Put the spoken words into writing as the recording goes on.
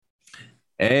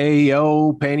Hey,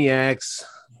 yo, Paniacs.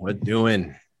 What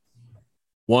doing?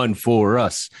 One for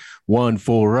us. One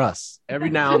for us. Every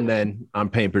now and then on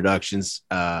Pain Productions,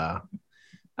 I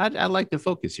like to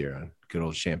focus here on good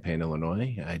old Champaign,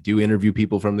 Illinois. I do interview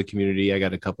people from the community. I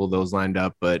got a couple of those lined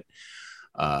up, but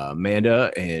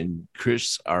Amanda and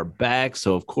Chris are back.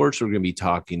 So, of course, we're going to be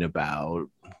talking about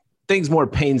things more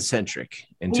pain-centric.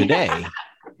 And today,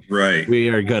 we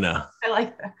are going to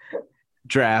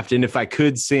draft. And if I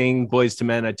could sing Boys to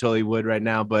Men, I totally would right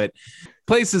now. But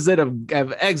places that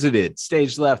have exited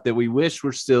stage left that we wish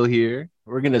were still here,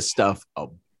 we're going to stuff a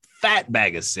fat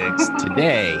bag of six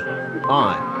today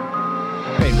on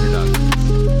Pain Productions.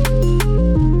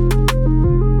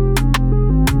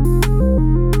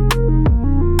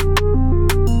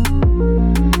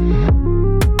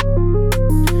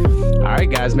 All right,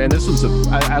 guys, man, this was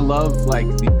I love like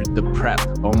the prep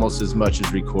almost as much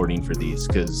as recording for these,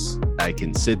 because I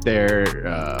can sit there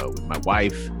with my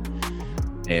wife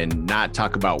and not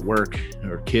talk about work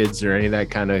or kids or any of that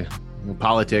kind of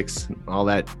politics, all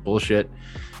that bullshit.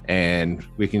 And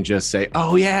we can just say,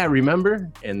 oh yeah,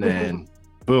 remember? And then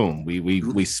boom,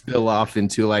 we spill off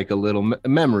into like a little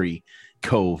memory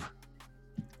cove.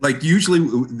 Like usually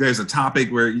there's a topic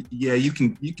where, yeah, you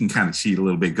can kind of cheat a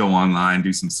little bit, go online,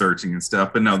 do some searching and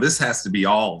stuff. But no, this has to be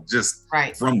all just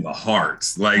from the heart.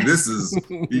 Like this is,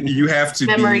 you have to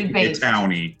memory be based. a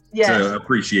townie to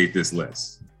appreciate this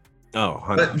list. Oh,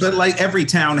 100%. But like every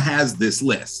town has this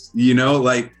list, you know,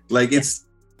 like it's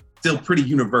still pretty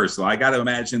universal. I got to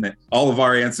imagine that all of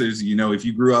our answers, you know, if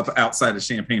you grew up outside of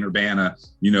Champaign-Urbana,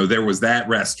 you know, there was that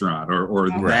restaurant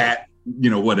or that, you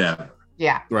know, whatever.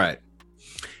 Yeah. Right.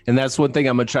 And that's one thing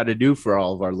I'm going to try to do for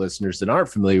all of our listeners that aren't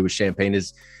familiar with Champaign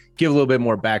is give a little bit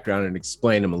more background and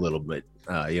explain them a little bit.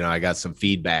 You know, I got some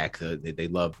feedback. They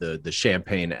love the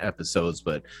Champaign episodes,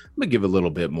 but I'm going to give a little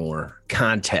bit more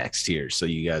context here so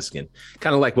you guys can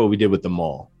kind of like what we did with the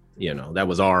mall. You know, that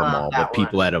was our mall, but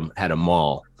people had a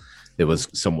mall that was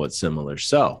somewhat similar.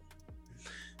 So,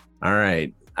 all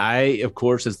right. I, of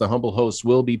course, as the humble host,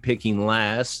 will be picking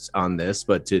last on this,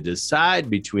 but to decide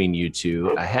between you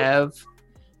two, I have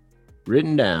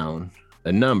written down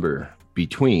a number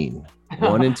between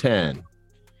 1 and 10.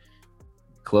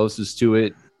 Closest to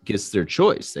it gets their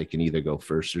choice. They can either go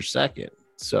first or second.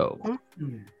 So,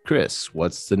 Chris,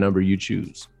 what's the number you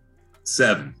choose?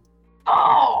 7.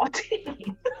 Oh,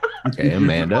 dang. Okay,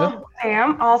 Amanda.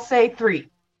 Sam, I'll say 3.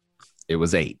 It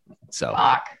was 8.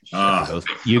 So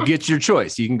you get your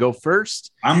choice. You can go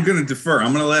first. I'm going to defer.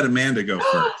 I'm going to let Amanda go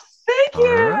first. Thank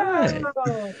you.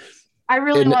 Right. I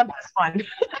really want this one.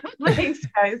 Thanks,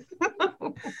 guys.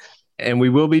 And we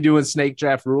will be doing snake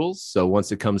draft rules. So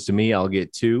once it comes to me, I'll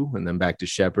get 2, and then back to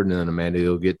Shepard, and then Amanda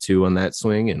will get 2 on that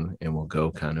swing, and we'll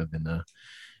go kind of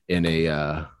in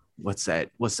a what's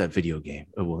that video game?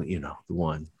 Oh, well, you know, the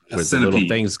one where the little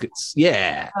things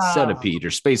Centipede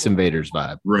or Space Invaders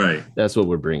vibe. Right. That's what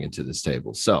we're bringing to this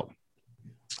table. So,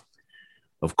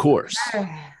 of course,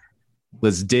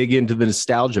 let's dig into the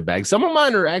nostalgia bag. Some of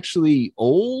mine are actually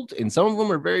old, and some of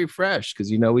them are very fresh because,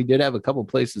 you know, we did have a couple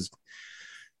places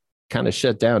kind of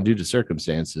shut down due to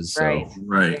circumstances. So,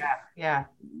 right. Yeah.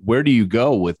 Where do you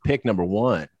go with pick number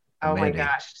 1? Oh, Amanda, my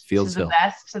gosh. Fields to Hill. The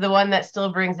best, to the one that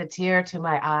still brings a tear to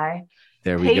my eye.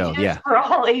 There we go. Yeah. For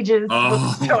all ages.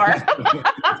 Bookstore.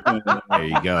 There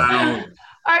you go.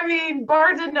 I mean,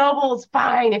 Barnes and Noble's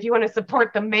fine if you want to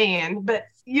support the man, but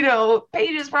you know,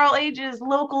 Pages for all ages,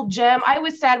 local gem. I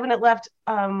was sad when it left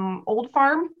Old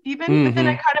Farm even, but then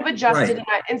I kind of adjusted,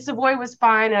 and Savoy was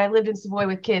fine, and I lived in Savoy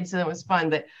with kids, so it was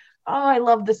fun. But I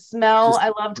love the smell.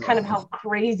 I loved kind of how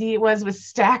crazy it was with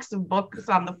stacks of books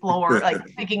on the floor, like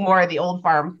thinking more of the Old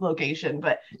Farm location,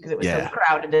 but because it was so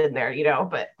crowded in there, you know.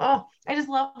 But I just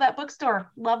love that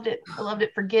bookstore. Loved it. I loved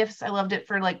it for gifts. I loved it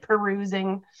for like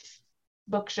perusing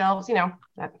bookshelves, you know.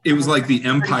 It was like the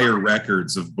Empire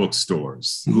Records of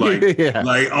bookstores. Like,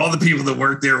 like all the people that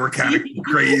worked there were kind of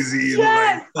crazy.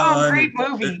 Yes. And great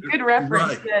movie. Good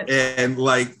reference. Right. And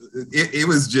like it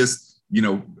was just, you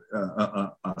know,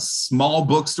 a small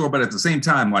bookstore, but at the same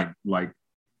time, like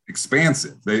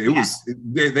expansive.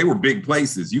 They were big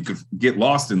places. You could get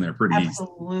lost in there pretty easily.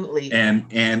 Absolutely.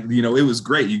 And you know, it was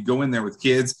great. You go in there with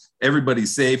kids,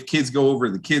 everybody's safe. Kids go over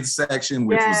the kids section,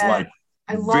 which was like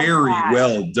very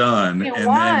well done.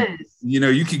 Then, you know,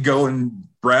 you could go and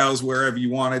browse wherever you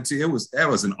wanted to. That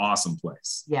was an awesome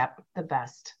place. Yep, the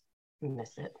best. I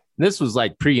miss it. This was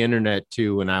like pre-internet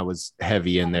too, when I was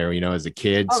heavy in there, you know, as a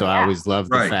kid. I always loved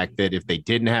the fact that if they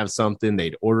didn't have something,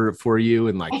 they'd order it for you,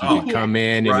 and like you could come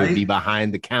in and it would be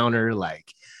behind the counter,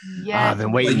 like I've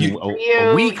been waiting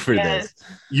a week for this.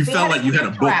 You felt like you had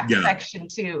a book guy section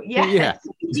too. Yes.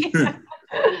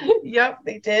 Yep,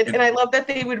 they did. And I love that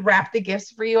they would wrap the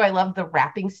gifts for you. I love the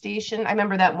wrapping station. I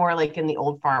remember that more like in the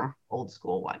old farm, old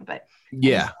school one, but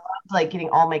yeah, like getting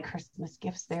all my Christmas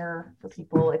gifts there for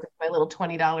people, like my little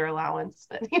 $20 allowance.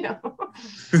 But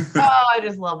I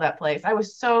just love that place. I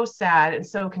was so sad and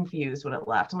so confused when it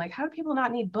left. I'm like, how do people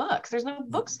not need books? There's no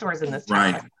bookstores in this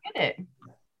town. Right. I get it.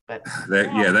 But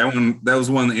that was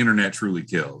one the internet truly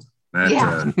killed.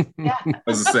 That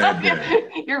was a sad day.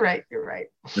 You're right.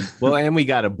 Well, and we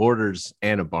got a Borders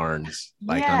and a Barnes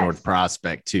like on North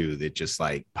Prospect too that just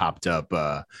like popped up.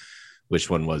 Which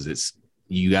one was it?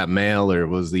 You Got Mail, or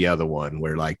was the other one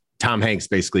where like Tom Hanks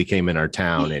basically came in our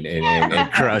town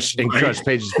and crushed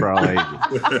Pages for All Ages.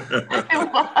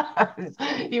 It was.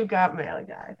 You Got Mail,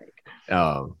 yeah, I think.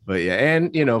 But yeah,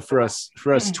 and for us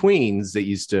tweens that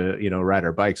used to ride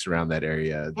our bikes around that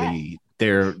area,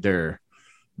 their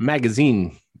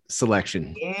magazine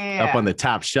selection up on the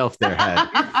top shelf there had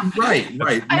right.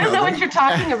 I don't know what you're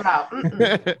talking about.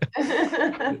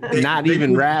 Not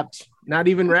even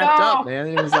wrapped up, man.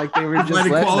 It was like they were just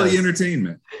quality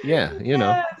entertainment.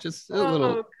 Yeah, just a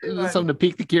little something to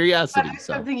pique the curiosity.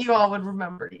 Something you all would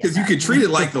remember. Because you could treat it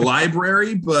like the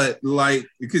library, but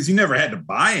because you never had to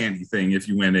buy anything if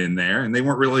you went in there, and they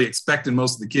weren't really expecting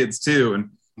most of the kids to.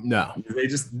 And no, they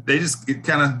just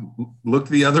kind of look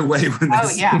the other way when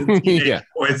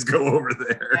boys go over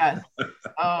there. Yes. Oh,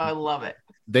 I love it.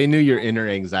 They knew your inner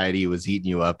anxiety was eating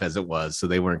you up as it was, so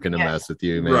they weren't going to mess with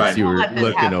you, man. Right. You were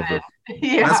looking over.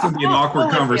 Yeah. That's going to be an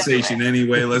awkward conversation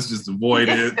anyway. Let's just avoid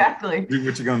it. Exactly. Do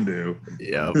what you're going to do.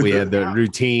 Yeah, we had the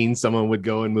routine. Someone would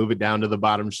go and move it down to the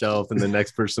bottom shelf, and the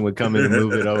next person would come in and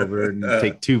move it over and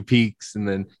take 2 peeks, and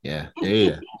then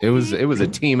it was a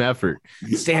team effort.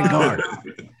 Stand guard.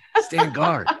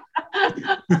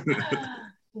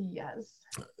 Yes.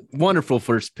 Wonderful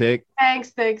first pick.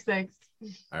 Thanks.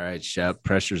 All right, Shep,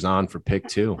 pressure's on for pick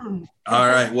 2. All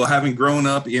right. Well, having grown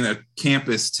up in a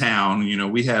campus town,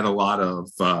 we had a lot of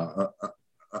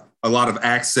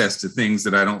access to things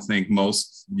that I don't think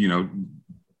most,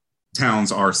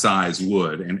 towns our size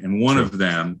would. And one of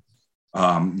them,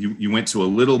 you went to a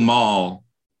little mall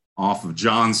off of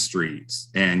John Street,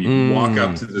 and you walk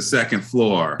up to the second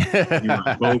floor. You're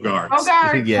at Bogart's.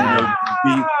 Yeah.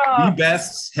 The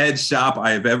best head shop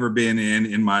I have ever been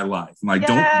in my life. I'm like,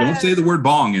 don't say the word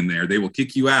bong in there. They will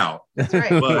kick you out. That's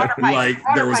right. But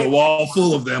there was a wall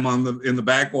full of them in the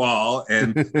back wall,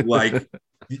 and your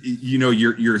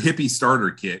hippie starter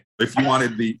kit. If you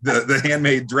wanted the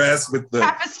handmade dress with the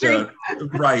tapestry,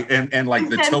 right, and like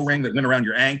the toe ring that went around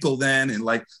your ankle, then, and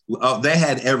they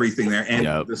had everything there,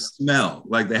 and the smell,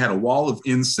 like they had a wall of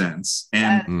incense,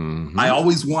 and I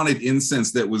always wanted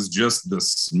incense that was just the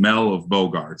smell of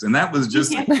Bogart's, and that was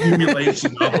just an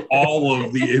accumulation of all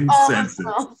of the incenses.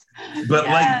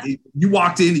 But you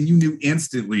walked in and you knew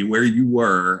instantly where you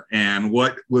were and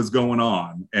what was going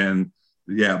on, and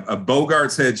a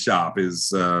Bogart's head shop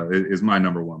is my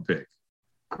number 1 pick.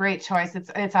 Great choice.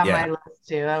 It's on my list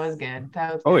too. That was good.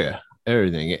 Yeah,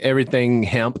 everything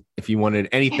hemp. If you wanted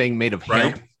anything made of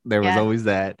hemp, there was always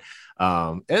that.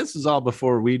 This was all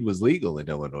before weed was legal in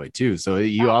Illinois too, so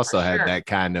you also had that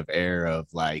kind of air of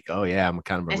like, I'm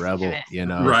kind of a rebel, right? A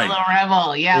little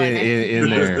rebel, in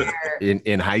there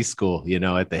in high school,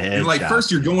 at the head. And first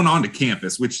you're going on to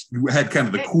campus, which had kind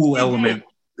of the cool element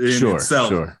in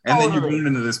itself, and then you moved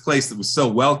into this place that was so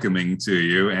welcoming to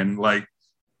you, and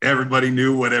everybody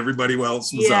knew what everybody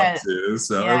else was up to,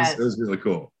 so it was really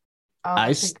cool.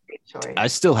 I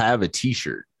still have a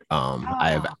t-shirt.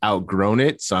 I have outgrown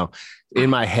it, so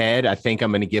in my head I think I'm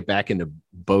going to get back into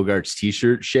Bogart's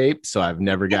t-shirt shape, so I've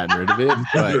never gotten rid of it.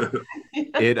 But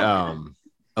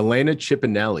Elena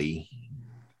Chipinelli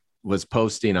was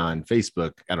posting on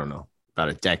Facebook, I don't know, about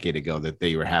a decade ago, that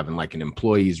they were having like an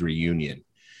employees reunion.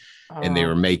 And they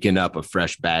were making up a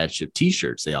fresh batch of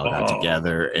t-shirts. They all got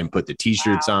together and put the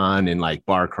t-shirts on and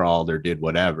bar crawled or did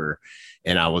whatever.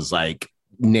 And I was like,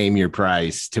 name your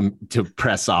price to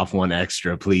press off 1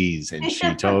 extra, please. And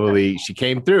she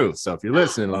came through. So if you're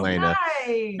listening, Elena,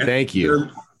 thank you.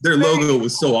 Their logo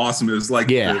was so awesome. It was like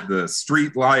the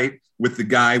street light with the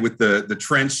guy with the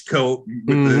trench coat with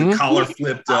the collar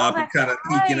flipped up and kind of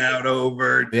peeking out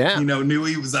over. Yeah. Knew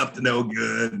he was up to no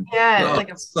good. Yeah.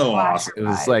 So awesome. It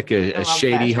was like a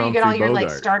shady Humphrey You get all your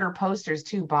Bogart. starter posters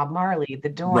too. Bob Marley, The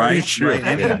Doors. Right.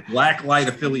 And black light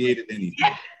affiliated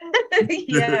anything.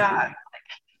 Yeah.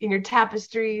 In your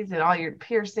tapestries and all your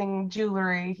piercing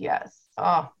jewelry. Yes.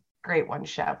 Oh, great one,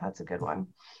 Chef. That's a good one.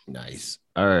 Nice.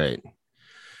 All right.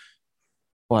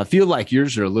 Well, I feel like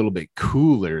yours are a little bit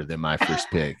cooler than my first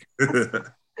pick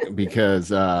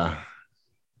because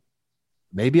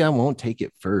maybe I won't take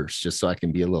it first just so I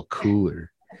can be a little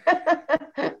cooler.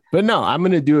 But no, I'm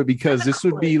going to do it because this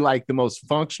would be like the most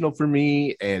functional for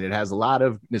me. And it has a lot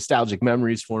of nostalgic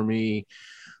memories for me.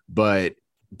 But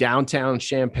downtown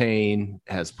Champaign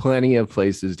has plenty of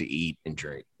places to eat and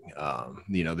drink.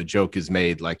 You know, the joke is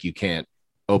made like you can't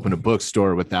open a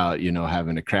bookstore without, you know,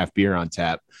 having a craft beer on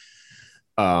tap.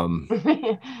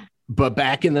 But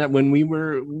back in that, when we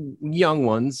were young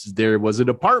ones, there was a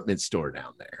department store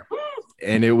down there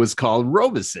and it was called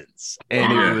Robeson's.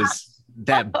 And it was,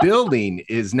 that building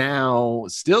is now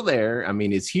still there. I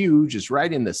mean, it's huge. It's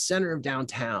right in the center of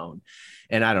downtown.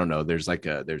 And I don't know, there's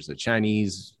a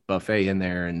Chinese buffet in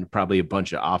there and probably a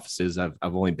bunch of offices. I've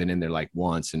only been in there like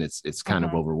once and it's kind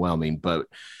of overwhelming. But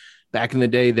back in the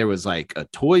day, there was like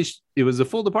it was a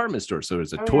full department store. So there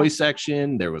was a toy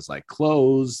section, there was like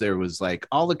clothes, there was like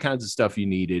all the kinds of stuff you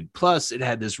needed. Plus it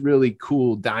had this really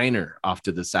cool diner off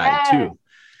to the side too.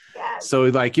 So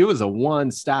like it was a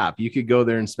one stop. You could go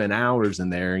there and spend hours in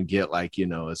there and get like, you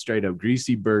know, a straight up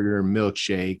greasy burger,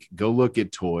 milkshake, go look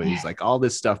at toys, like all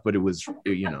this stuff. But it was,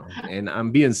 you know, and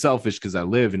I'm being selfish because I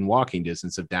live in walking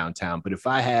distance of downtown. But if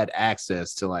I had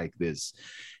access to like this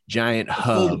giant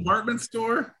hub, full department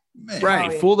store, man.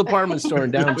 Right, full department store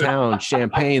in downtown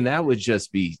Champaign, that would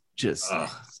just be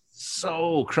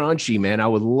so crunchy, man. I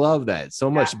would love that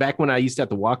so much. Back when I used to have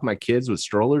to walk my kids with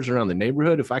strollers around the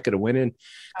neighborhood, if I could have went in,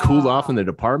 cooled off in the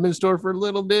department store for a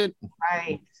little bit,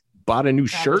 bought a new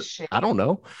shirt, I don't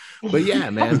know, but yeah,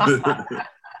 man,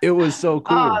 it was so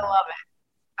cool. I love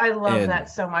it. I love that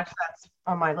so much. That's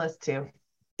on my list too.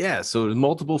 Yeah, so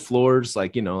multiple floors,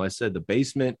 like, you know, I said, the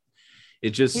basement.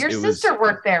 Your sister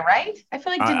worked there, right? I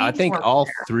feel like Denise I think all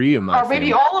there. Three of my, or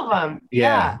maybe all of them.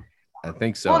 Yeah. I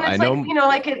think so. Well, it's like, you know,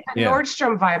 like a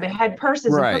Nordstrom vibe. It had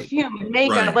purses and perfume and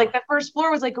makeup. Like the first floor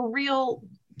was like a real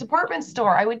department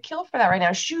store. I would kill for that right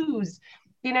now. Shoes,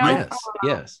 you know.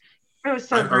 Yes. It was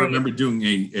so great. I remember doing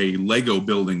a Lego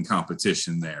building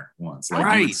competition there once.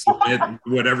 Like you would submit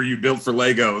whatever you built for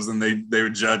Legos, and they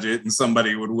would judge it, and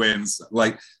somebody would win.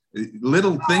 Like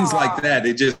little things like that.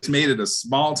 It just made it a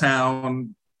small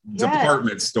town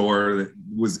department store that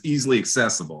was easily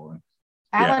accessible.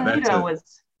 Alan Nudo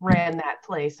ran that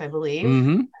place, I believe. I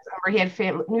remember he had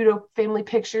Nudo family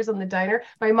pictures on the diner.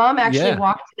 My mom actually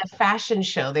walked in a fashion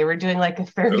show. They were doing like a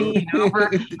 30 and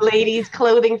over ladies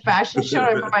clothing fashion show. I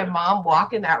remember my mom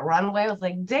walking that runway. I was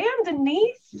like, damn,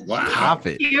 Denise. Wow.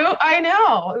 I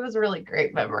know. It was a really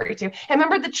great memory too. And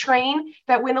remember the train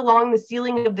that went along the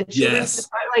ceiling of the chili? Yes.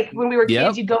 Like when we were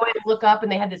kids, you'd go in and look up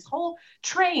and they had this whole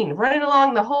train running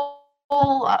along the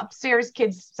whole upstairs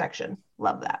kids section.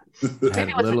 Love that.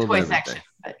 Maybe it was the toy section.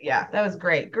 But yeah, that was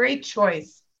great. Great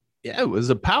choice. Yeah, it was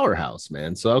a powerhouse,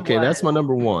 man. So, okay, that's my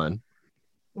number one.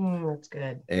 That's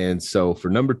good. And so for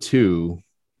number two,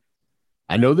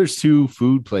 I know there's two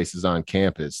food places on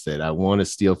campus that I want to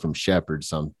steal from Shepherd.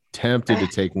 So I'm tempted to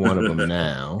take one of them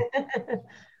now.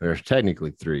 There's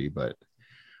technically three, but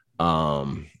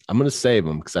I'm going to save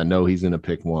him because I know he's going to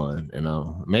pick one. And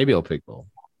maybe I'll pick both.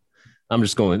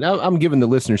 I'm giving the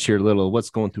listeners here a little what's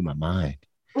going through my mind.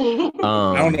 I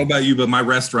don't know about you, but my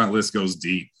restaurant list goes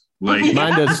deep. Like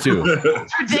mine does too.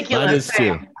 It's ridiculous.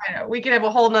 Mine too. I know. We could have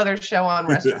a whole nother show on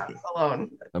restaurants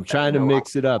alone. I'm trying to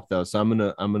mix it up though. So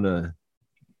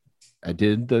I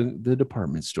did the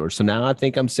department store. So now I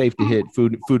think I'm safe to hit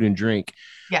food and drink.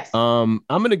 Yes. I'm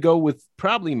going to go with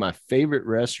probably my favorite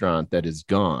restaurant that is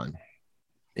gone.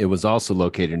 It was also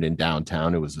located in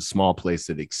downtown. It was a small place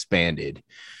that expanded.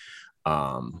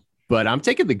 But I'm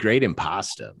taking the Great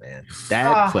Impasta, man.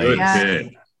 That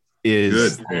place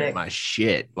is my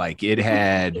shit. Like it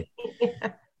had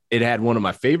one of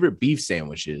my favorite beef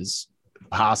sandwiches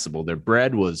possible. Their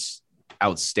bread was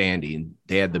outstanding.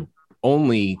 They had the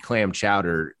only clam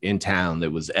chowder in town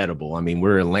that was edible. I mean,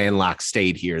 we're a landlocked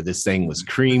state here. This thing was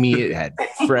creamy. It had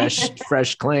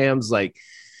fresh clams. Like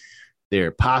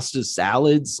their pasta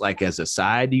salads, like as a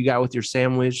side you got with your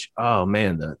sandwich. Oh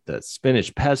man, the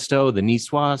spinach pesto, the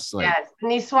niçoise. Like, yes,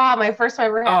 niçoise, my first time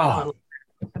ever had.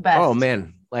 The best. Oh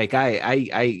man, like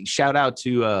I shout out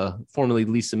to formerly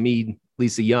Lisa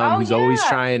Young, who's always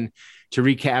trying to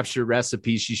recapture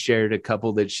recipes. She shared a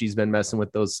couple that she's been messing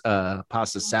with those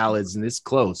pasta salads, and it's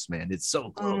close, man. It's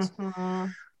so close.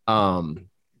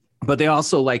 But they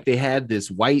also they had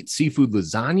this white seafood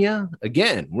lasagna.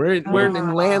 Again, we're in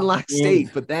a landlocked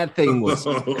state, but that thing was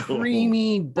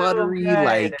creamy, buttery,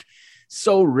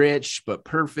 so rich, but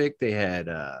perfect. They had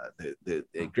the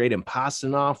Great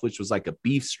Impasta, which was like a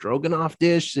beef stroganoff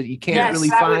dish that you can't really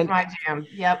find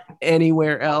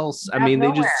anywhere else. I mean,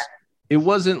 it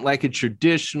wasn't like a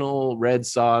traditional red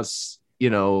sauce,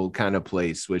 kind of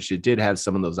place, which it did have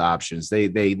some of those options. They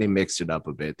mixed it up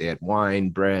a bit. They had wine,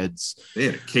 breads. They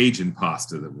had a Cajun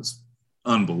pasta that was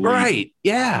unbelievable. Right.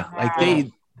 Yeah.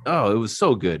 Like it was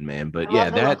so good, man. But yeah,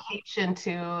 that location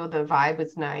too, the vibe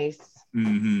was nice.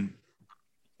 Mm-hmm.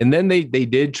 And then they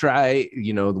did try,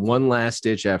 the one last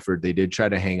ditch effort. They did try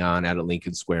to hang on at a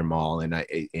Lincoln Square Mall, and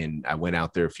I went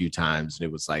out there a few times, and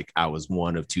it was like I was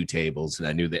one of two tables, and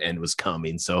I knew the end was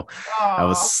coming, so I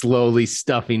was slowly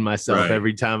stuffing myself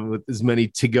every time with as many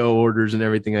to-go orders and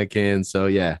everything I can. So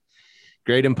yeah,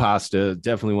 Great Impasta,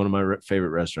 definitely one of my favorite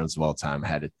restaurants of all time.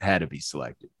 Had to be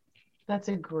selected. That's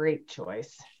a great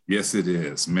choice. Yes, it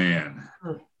is, man.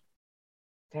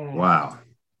 Dang. Wow,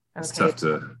 it's tough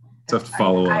to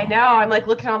follow up. I know. I'm like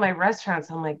looking at all my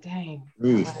restaurants. I'm like, dang,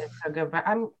 it's so good. But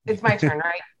it's my turn,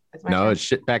 right? It's my turn.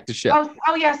 It's back to Shep.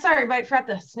 Oh yeah, sorry, but I forgot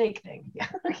the snake thing. Yeah.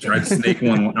 Tried to snake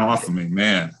one off of me,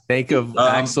 man. Think of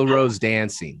Axl Rose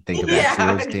dancing. Think of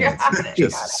Axl Rose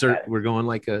dancing. We're going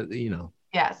like a,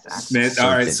 Yes. Man, all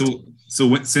right. So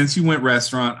since you went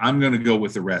restaurant, I'm going to go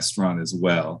with the restaurant as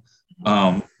well.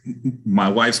 My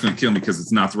wife's going to kill me because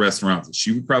it's not the restaurant that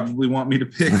she would probably want me to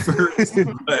pick first,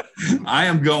 but I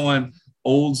am going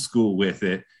old school with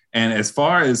it. And as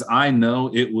far as I know,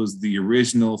 it was the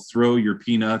original throw your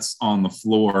peanuts on the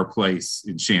floor place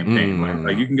in Champaign.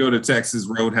 Like you can go to Texas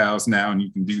Roadhouse now and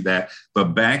you can do that.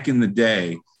 But back in the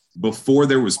day, before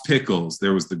there was pickles,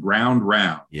 there was the Ground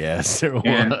Round. Yes, there was.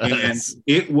 And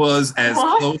it was as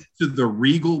close to the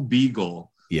Regal Beagle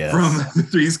from the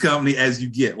Three's Company as you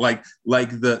get, like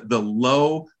the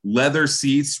low leather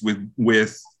seats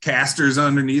with casters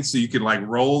underneath, so you could like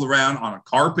roll around on a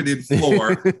carpeted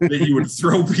floor that you would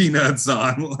throw peanuts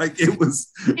on. Like it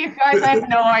was. You guys have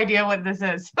no idea what this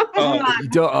is.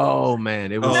 Oh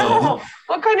man, it was. No.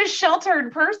 What kind of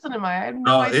sheltered person am I? I have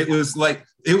no idea.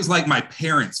 It was like my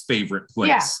parents' favorite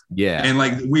place. Yeah. And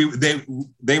like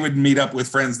they would meet up with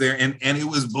friends there. And it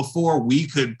was before we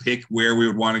could pick where we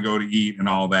would want to go to eat and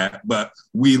all that. But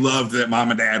we loved that mom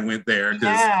and dad went there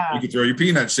because you could throw your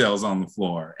peanut shells on the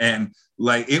floor. And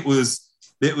like it was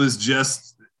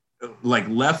just like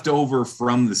leftover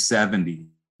from the 70s.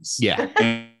 Yeah.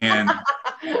 And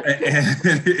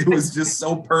it was just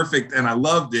so perfect. And I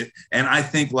loved it. And I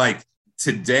think like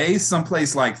today,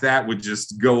 someplace like that would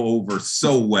just go over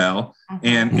so well.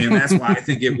 And that's why I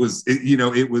think it was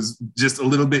just a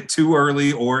little bit too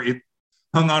early, or it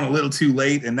hung on a little too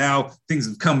late. And now things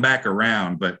have come back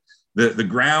around. But the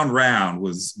Ground Round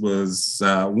was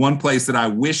one place that I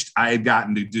wished I had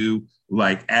gotten to do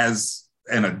like as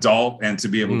an adult and to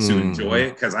be able to enjoy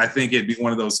it. Cause I think it'd be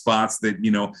one of those spots that,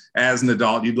 as an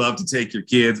adult, you'd love to take your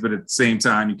kids, but at the same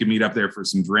time, you can meet up there for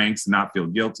some drinks and not feel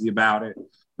guilty about it.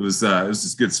 It was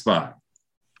just a good spot.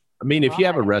 I mean, if you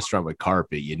have a restaurant with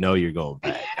carpet, you're going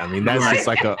back. I mean, that's just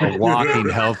like a walking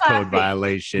health code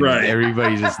violation. Right.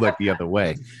 Everybody just looked the other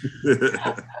way.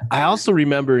 I also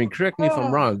remember, and correct me if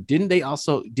I'm wrong,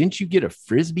 didn't you get a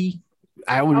Frisbee?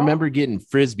 I would remember getting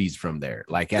Frisbees from there,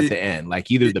 like at the end,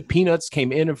 like either the peanuts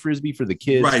came in a Frisbee for the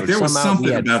kids. Right. There was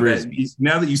something about Frisbees.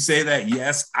 Now that you say that,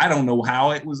 yes, I don't know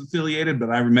how it was affiliated, but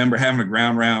I remember having a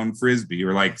Ground Round Frisbee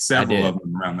or like several of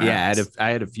them around that. Yeah, I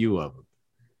had a few of them.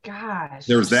 Gosh.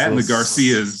 There was that and the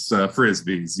Garcia's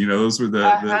Frisbees. Those were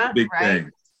the big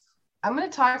things. I'm going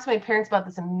to talk to my parents about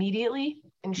this immediately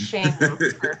and shame them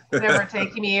for never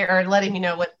taking me or letting me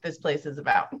know what this place is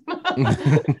about.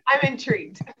 I'm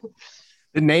intrigued.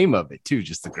 The name of it too,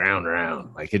 just the Ground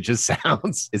Round. Like it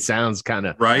sounds kind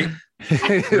of right.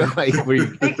 Like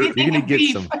you're gonna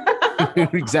get some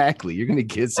exactly. You're gonna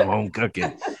get some home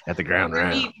cooking at the Ground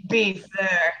Round. Eat beef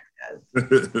there.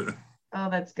 Yes. Oh,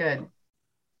 that's good.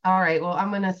 All right. Well,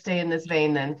 I'm gonna stay in this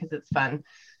vein then because it's fun.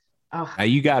 Oh. Now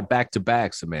you got back to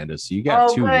backs, Amanda. So you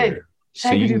got two here.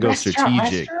 So you can go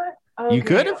strategic. Okay. You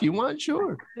could if you want,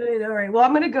 sure. Good. All right. Well,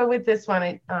 I'm gonna go with this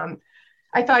one.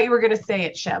 I thought you were going to say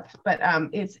it, Shep, but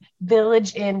it's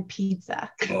Village Inn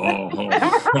Pizza. Oh. What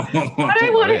I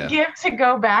want to give to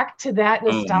go back to that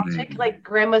nostalgic, like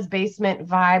grandma's basement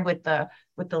vibe with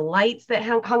the lights that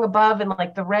hung above and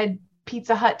like the red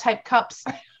Pizza Hut type cups,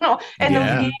 and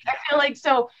I feel like,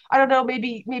 so I don't know,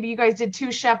 maybe you guys did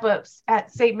too, Shep,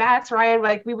 at St. Matt's, Ryan.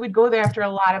 Like we would go there after a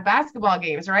lot of basketball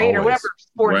games, right? Always. Or whatever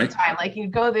sports time. Like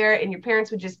you'd go there and your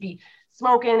parents would just be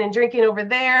smoking and drinking over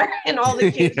there, and all the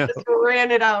kids just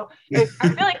ran it out. And I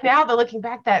feel like now that looking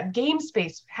back, that game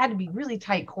space had to be really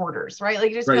tight quarters, right?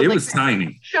 Like just it was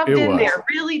tiny, shoved in there,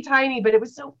 really tiny, but it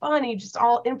was so fun. You just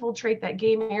all infiltrate that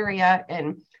game area,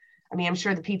 and I mean, I'm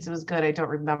sure the pizza was good. I don't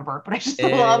remember, but I just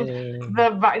loved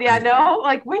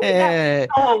like when did that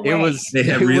go away? They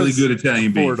had really good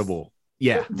Italian beef. Affordable.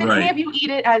 Yeah. Did any of you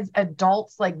eat it as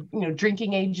adults, like,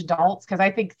 drinking age adults? Because I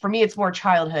think for me, it's more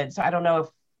childhood. So I don't know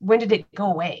when did it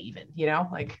go away even,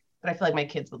 but I feel like my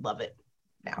kids would love it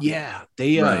now. Yeah.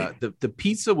 They, the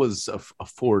pizza was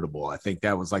affordable. I think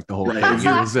that was like the whole thing. It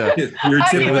was your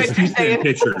typical pizza and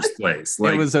pitchers place.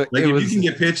 Like, if you can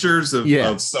get pitchers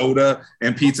of soda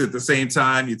and pizza at the same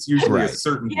time, it's usually a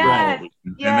certain quality.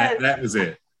 And that was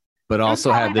it. But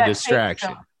also had the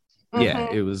distraction.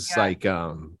 Yeah, it was like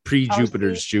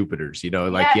pre-Jupiter's Jupiters, you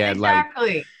had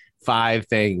like 5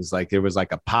 things. Like there was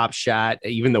like a pop shot,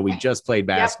 even though we just played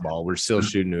basketball, we're still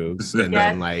shooting hoops, and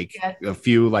then like a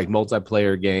few like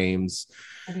multiplayer games,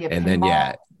 and then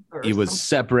it was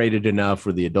separated enough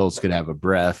where the adults could have a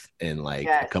breath, and like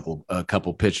a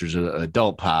couple pictures of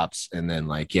adult pops, and then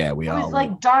like it was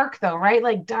like dark though, right?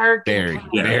 Like dark, very.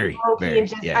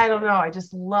 I don't know.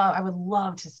 I would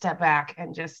love to step back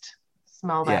and just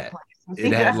smell that place.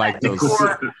 It had like those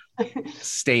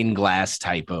stained glass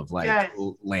type of like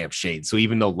lampshade. So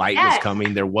even though light was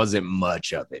coming, there wasn't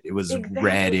much of it. It was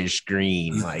reddish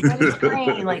green, like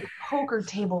like poker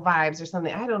table vibes or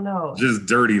something. I don't know. Just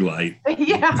dirty light.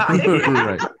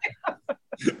 Right.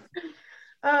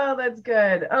 Oh, that's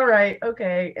good. All right.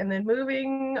 Okay. And then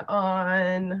moving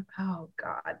on. Oh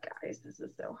God, guys, this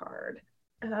is so hard.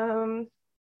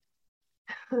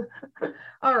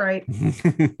 All right.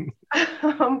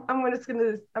 I'm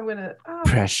gonna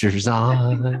pressure's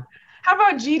on. How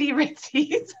about GD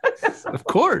Ritzy's? Of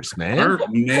course, man.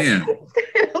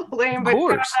 Lame, but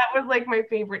that was like my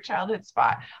favorite childhood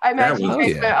spot. I imagine you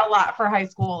guys spent a lot for high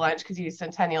school lunch because you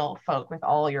Centennial folk with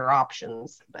all your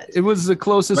options. But it was the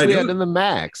closest we had to the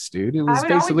Max, dude. It was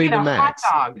basically the Max.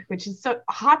 Hot dog, which is a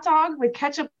hot dog with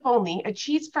ketchup only, a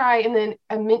cheese fry, and then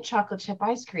a mint chocolate chip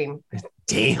ice cream.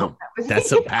 Damn,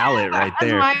 that's a palate right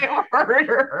there. My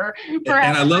order.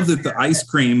 And I love that the ice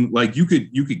cream, like you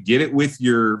could get it with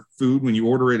your food when you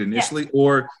order it initially,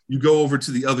 or you go over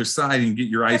to the other side and get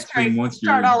your ice cream once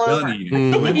you're done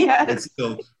eating it. It's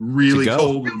still really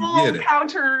cold when you get it.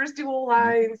 Counters, dual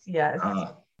lines, yes.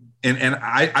 And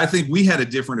I think we had a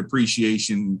different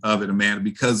appreciation of it, Amanda,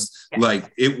 because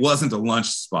like it wasn't a lunch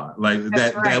spot. Like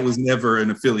that was never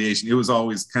an affiliation. It was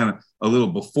always kind of a little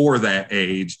before that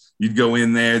age. You'd go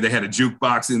in there, they had a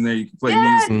jukebox in there, you could play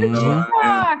music.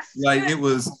 Like it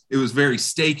was very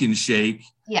Steak and Shake.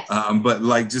 Yes. But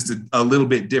like just a little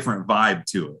bit different vibe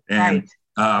to it. And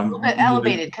a little bit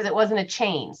elevated because it wasn't a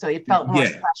chain. So it felt more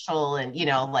special and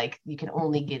like you can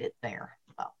only get it there.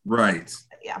 Right.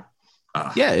 Yeah.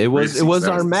 It was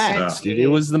our Max, dude. It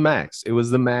was the Max. It was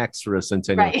the Max for us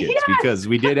Centennial kids because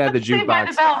we did have the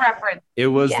jukebox. It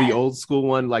was the old school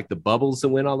one, like the bubbles that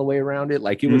went all the way around it.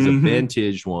 Like it was a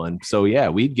vintage one. So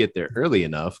we'd get there early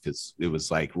enough because it was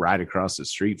like right across the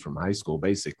street from high school,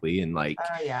 basically, and like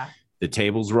the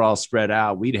tables were all spread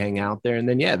out. We'd hang out there, and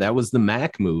then that was the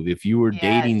Mac move. If you were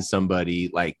dating somebody,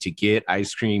 like to get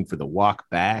ice cream for the walk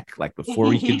back, like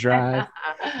before you could drive,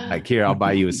 like here, I'll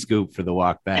buy you a scoop for the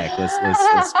walk back.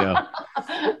 Let's go.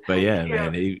 But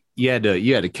man, you had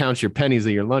to count your pennies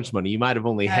of your lunch money. You might have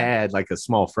only had like a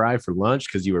small fry for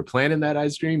lunch because you were planning that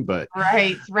ice cream, but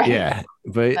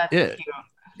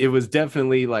it was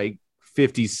definitely like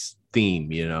 50s theme,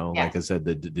 like I said,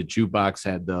 the jukebox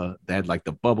had like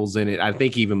the bubbles in it. I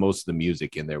think even most of the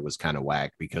music in there was kind of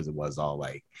whack because it was all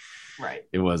like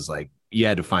it was like you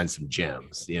had to find some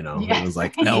gems, it was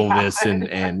like Elvis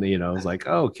and it was like,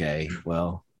 okay,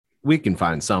 well, we can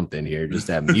find something here, just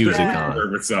have music on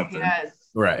or something.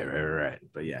 Right.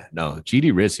 But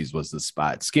GD Ritzy's was the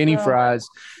spot. Skinny fries,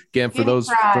 again, for those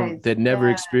that never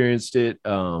experienced it,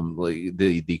 like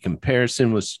the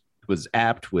comparison was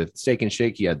apt with Steak and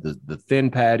Shake. You had the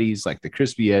thin patties, like the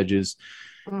crispy edges.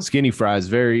 Skinny fries,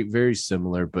 very, very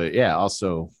similar, but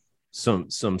also some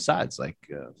sides like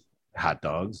hot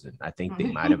dogs, and I think they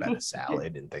might have had a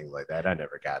salad and things like that. I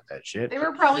never got that shit. They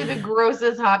were probably the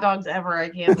grossest hot dogs ever. I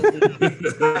can't believe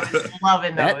I was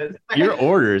loving those. Your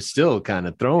order is still kind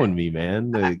of throwing me,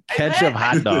 man. The ketchup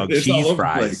hot dog, cheese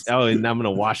fries. Oh, and I'm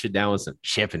gonna wash it down with some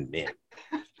chip and mint.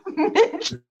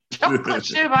 Chocolate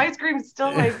chip ice cream is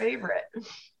still my favorite.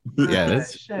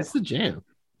 That's the jam.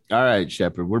 All right,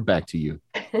 Shepard, we're back to you.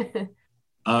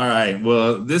 All right.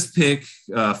 Well, this pick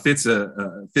fits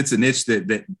a niche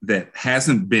that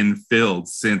hasn't been filled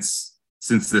since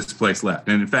this place left.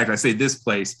 And in fact, I say this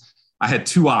place, I had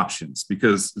 2 options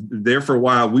because there for a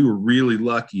while we were really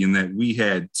lucky in that we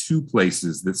had 2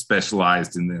 places that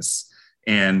specialized in this.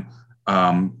 And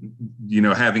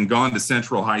having gone to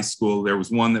Central High School, there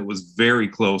was one that was very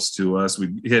close to us.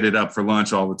 We hit it up for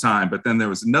lunch all the time. But then there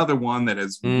was another one that,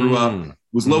 as we grew up,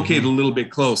 was located a little bit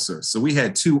closer. So we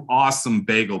had two awesome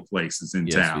bagel places in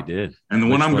town. Yes, we did. And the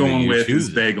one I'm going with is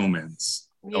Bagelman's.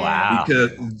 Yeah. Wow.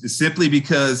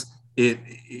 Because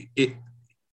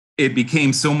it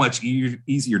became so much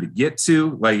easier to get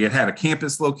to. Like, it had a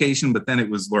campus location, but then it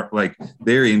was like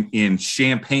they're in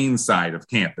Champaign side of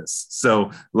campus. So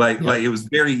like it was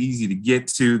very easy to get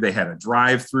to. They had a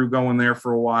drive-through going there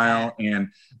for a while, and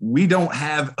we don't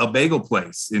have a bagel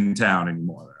place in town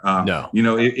anymore. No.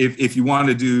 If you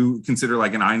want to consider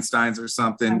like an Einstein's or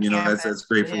something, that's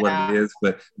great for what it is.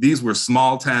 But these were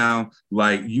small town,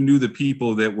 like you knew the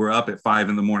people that were up at 5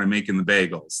 a.m. making the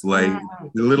bagels, like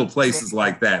the little places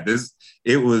like that.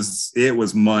 It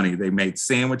was money. They made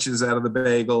sandwiches out of the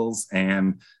bagels,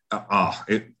 and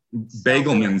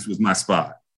Bagelman's was my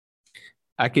spot.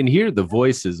 I can hear the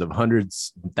voices of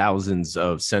hundreds, thousands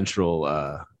of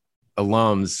Central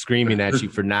alums screaming at you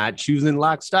for not choosing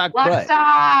Lock, Stock. But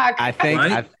I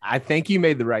think you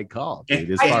made the right call,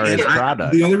 dude, as far as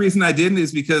product. The only reason I didn't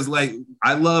is because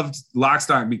I loved Lock,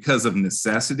 Stock because of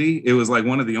necessity. It was like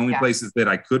one of the only places that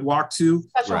I could walk to.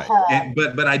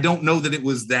 But I don't know that it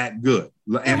was that good.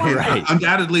 And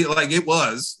undoubtedly, it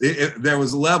was. There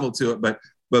was a level to it, but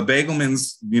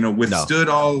Bagelman's, withstood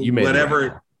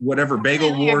whatever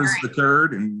bagel wars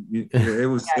occurred, and it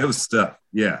was stuff.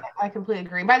 Yeah, I completely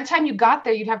agree. By the time you got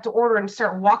there, you'd have to order and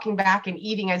start walking back and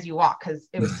eating as you walk, because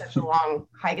it was such a long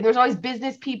hike. And there's always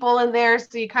business people in there,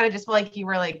 so you kind of just feel like you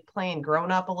were playing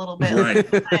grown up a little bit. Right.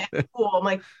 Cool. I'm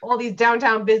like, all these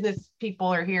downtown business people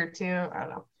are here too. I don't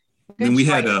know. And we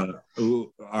had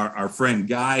our friend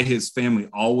Guy, his family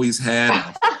always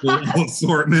had a full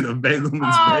assortment of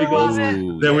Bagelman's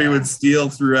bagels that we would steal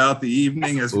throughout the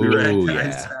evening as we were at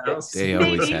Guy's house. They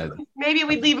always had. Maybe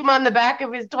we'd leave them on the back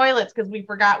of his toilets because we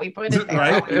forgot we put it there.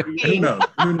 Right?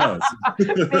 Who knows?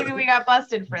 Maybe we got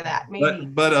busted for that. Maybe.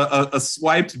 But a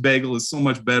swiped bagel is so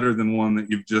much better than one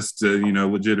that you've just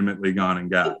legitimately gone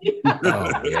and got.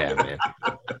 Oh yeah,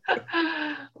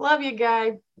 man. Love you,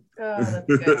 Guy. Oh, that's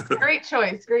good. Great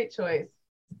choice.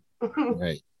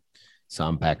 Right. So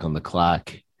I'm back on the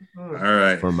clock. All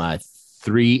right. For my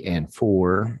 3 and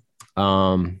 4.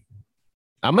 I'm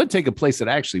going to take a place that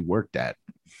I actually worked at.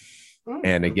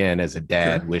 And again, as a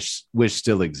dad, wish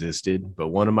still existed. But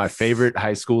one of my favorite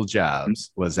high school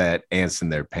jobs was at Ants in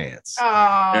Their Pants. Oh,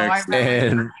 I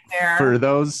remember. And for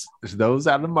those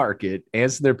out of the market,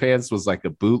 Ants in Their Pants was like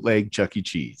a bootleg Chuck E.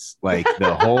 Cheese. Like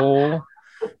the whole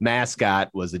mascot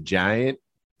was a giant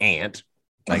ant,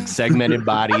 like segmented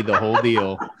body, the whole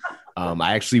deal.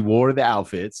 I actually wore the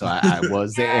outfit, so I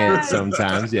was the ant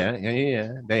sometimes. Yeah.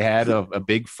 They had a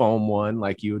big foam one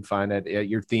like you would find at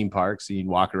your theme park, so you'd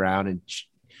walk around and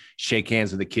shake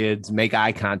hands with the kids, make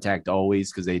eye contact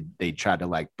always, because they tried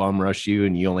to bum rush you,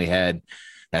 and you only had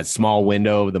that small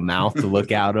window of the mouth to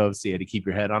look out of, so you had to keep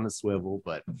your head on a swivel.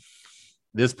 But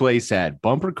this place had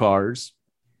bumper cars,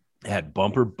 it had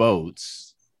bumper boats.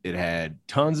 It had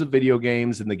tons of video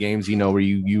games, and the games, where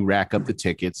you rack up the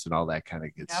tickets and all that kind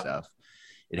of good stuff.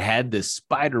 It had this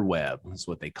spider web, is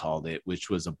what they called it, which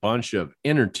was a bunch of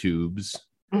inner tubes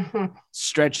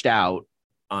stretched out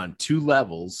on 2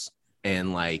 levels.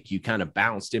 And you kind of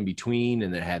bounced in between,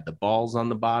 and it had the balls on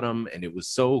the bottom, and it was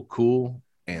so cool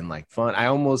and fun.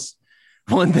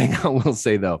 One thing I will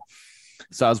say though,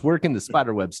 so I was working the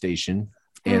spider web station,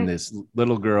 and this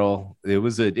little girl, it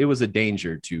was a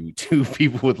danger to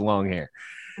people with long hair.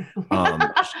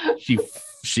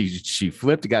 She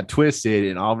flipped, got twisted,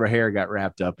 and all of her hair got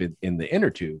wrapped up in the inner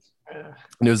tube.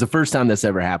 And it was the first time this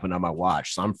ever happened on my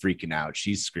watch. So I'm freaking out.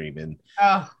 She's screaming.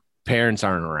 Parents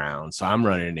aren't around, so I'm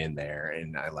running in there,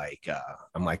 and I'm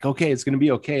like, okay, it's gonna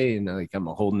be okay. And I'm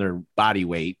holding her body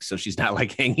weight so she's not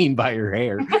hanging by her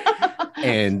hair.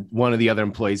 And one of the other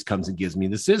employees comes and gives me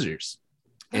the scissors.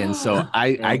 And so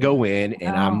I go in,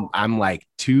 and I'm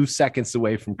 2 seconds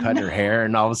away from cutting her hair,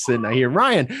 and all of a sudden I hear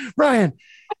Ryan,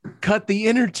 cut the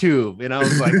inner tube. And I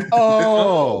was like,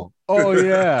 oh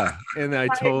yeah. And I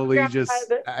totally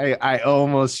I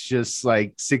almost just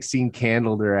 16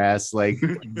 candled her ass,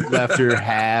 left her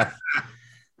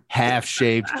half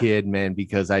shaved kid, man,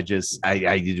 because I just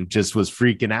was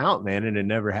freaking out, man, and it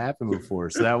never happened before.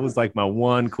 So that was my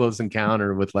one close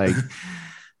encounter with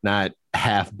not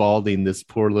half balding this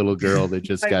poor little girl that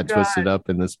just got twisted up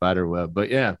in the spider web. But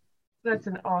yeah, that's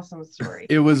an awesome story.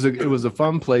 It was a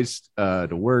fun place to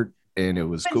work, and it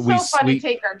was cool. So fun to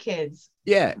take our kids.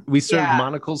 Yeah, we served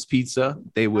Monocle's pizza.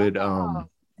 They would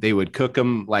cook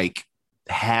them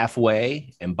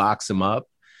halfway and box them up,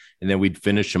 and then we'd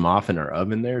finish them off in our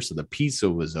oven there. So the pizza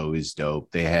was always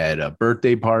dope. They had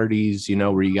birthday parties, you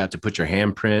know, where you got to put your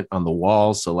handprint on the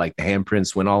wall. So like the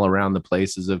handprints went all around the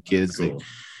places of kids. Cool.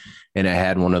 And it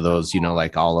had one of those, you know,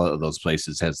 like all of those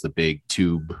places has the big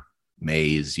tube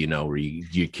maze, you know, where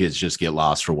your kids just get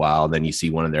lost for a while. Then you see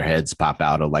one of their heads pop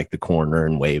out of like the corner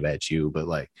and wave at you. But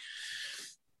like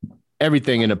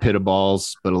everything in a pit of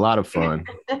balls, but a lot of fun.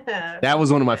 That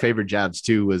was one of my favorite jobs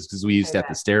too, was because we used to have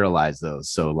to sterilize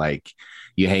those. So like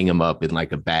you hang them up in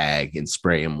like a bag and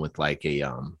spray them with like a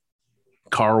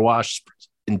car wash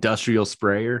industrial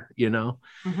sprayer, you know,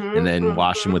 and then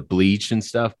wash them with bleach and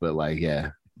stuff. But like,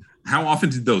 yeah. How often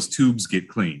did those tubes get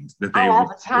cleaned? That they all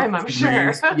the time, I'm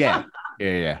sure. Yeah.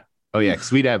 Oh yeah, because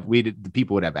the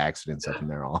people would have accidents up in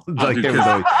there all. Like there was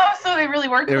always, so they really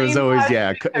worked. There was always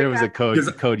there was a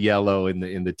code yellow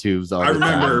in the tubes. All I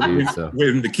remember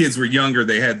when the kids were younger,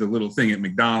 they had the little thing at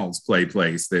McDonald's play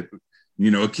place that,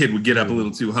 you know, a kid would get up a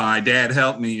little too high. Dad,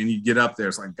 help me, and you get up there.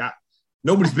 It's like, God,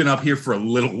 nobody's been up here for a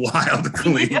little while to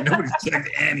clean. Nobody's checked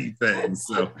anything.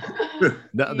 So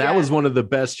that was one of the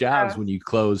best jobs when you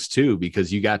closed too,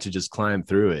 because you got to just climb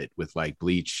through it with like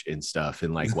bleach and stuff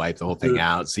and like wipe the whole thing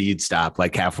out. So you'd stop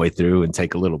like halfway through and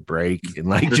take a little break and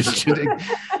like just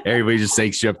everybody just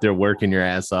takes you up there working your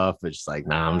ass off. It's just like,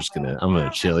 nah, I'm gonna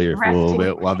chill here for a little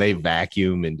bit while they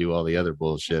vacuum and do all the other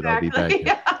bullshit. Exactly. I'll be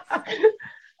back. Yeah.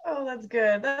 Oh, that's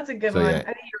good. That's a good one.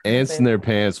 Yeah, ants in their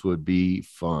pants would be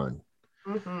fun.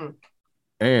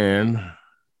 And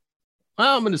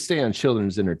well, I'm going to stay on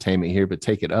children's entertainment here, but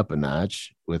take it up a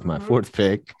notch with my fourth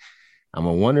pick. I'm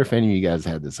going to wonder if any of you guys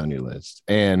had this on your list.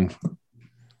 And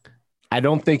I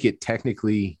don't think it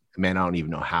technically, man, I don't even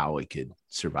know how it could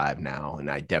survive now. And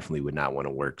I definitely would not want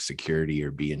to work security or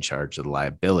be in charge of the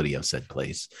liability of said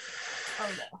place. Oh,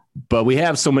 no. But we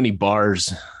have so many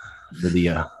bars for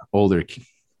the older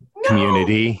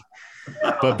community.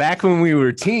 But back when we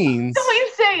were teens, don't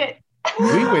you say it.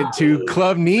 We went to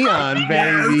Club Neon,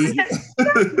 baby. That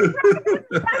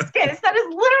is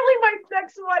literally my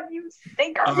next one, you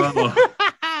stinker.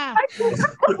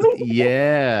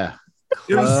 Yeah.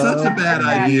 It was such a bad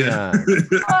idea.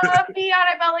 Club Neon.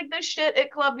 I felt like the shit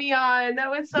at Club Neon. That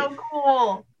was so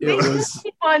cool. It was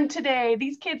fun today.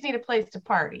 These kids need a place to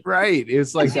party. Right. It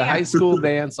was like a high school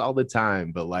dance all the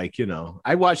time. But like, you know,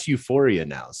 I watch Euphoria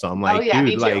now. So I'm like,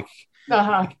 dude, like,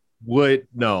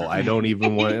 no, I don't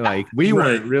even want to, like, we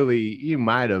weren't really, you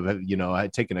might have, you know,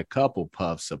 had taken a couple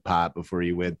puffs of pot before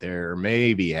you went there, or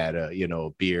maybe had a, you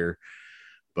know, beer,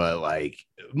 but like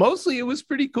mostly it was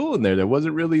pretty cool in there. There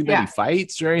wasn't really many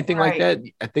fights or anything like that.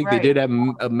 I think they did have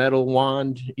a metal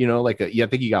wand, you know, like I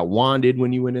think you got wanded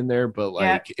when you went in there, but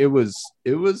like it was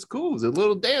cool. It was a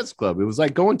little dance club. It was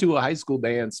like going to a high school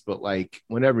dance, but like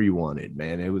whenever you wanted,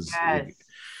 man, it was.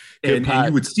 And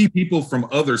you would see people from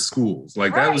other schools,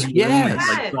 like that was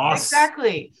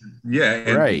exactly. Yeah,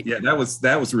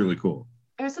 that was really cool.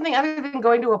 It was something other than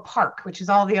going to a park, which is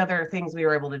all the other things we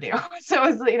were able to do. So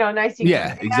it was, you know, nice.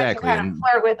 Exactly. Kind of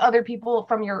flirt with other people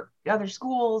from your other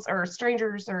schools or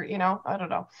strangers, or you know, I don't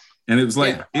know. And it was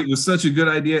like it was such a good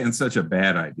idea and such a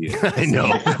bad idea. I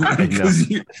know, because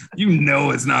you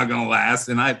know it's not gonna last,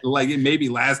 and it maybe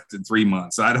lasted 3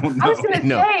 months. I don't know. I was gonna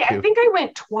say, I think I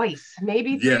went twice,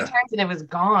 maybe 3 times, and it was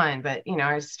gone. But you know,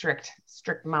 I was strict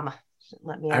mama.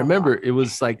 Let me. I remember it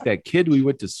was like that kid we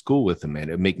went to school with him, man.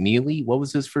 McNeely. What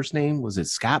was his first name? Was it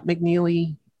Scott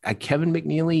McNeely? Kevin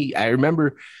McNeely? I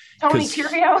remember. Tony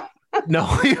Curio. No,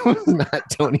 it was not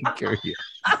Tony Curio.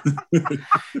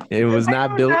 It was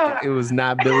not Bill. It was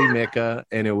not Billy Micka,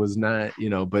 and it was not, you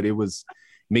know, but it was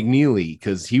McNeely,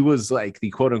 because he was like the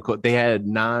quote unquote. They had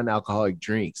non-alcoholic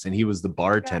drinks, and he was the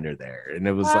bartender there. And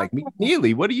it was like,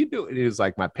 McNeely, what are you doing? It was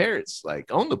like my parents like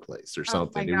own the place or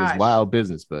something. It was wild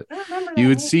business, but you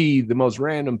would see the most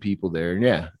random people there. And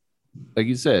yeah, like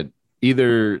you said,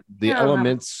 either the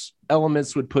elements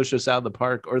would push us out of the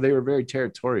park, or they were very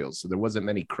territorial, so there wasn't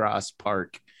many cross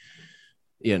park,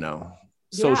 you know,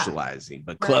 socializing.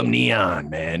 But Club Neon,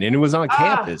 man, and it was on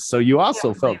campus, so you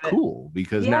also felt cool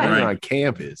because now you're on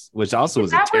campus, which also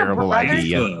was a terrible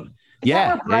idea.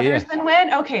 Brothers then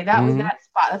when? Okay, that was that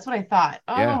spot. That's what I thought.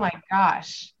 Oh my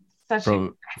gosh.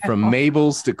 From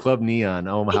Mabel's to Club Neon.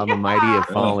 Oh, how the mighty have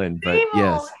fallen. But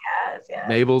yes.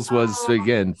 Mabel's was,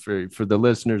 again, for the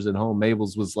listeners at home,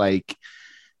 Mabel's was like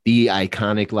the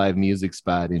iconic live music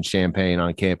spot in Champaign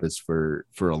on campus for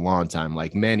a long time.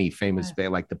 Like many famous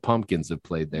bands, like the Pumpkins have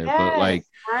played there, but like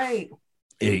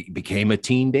it became a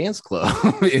teen dance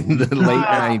club in the late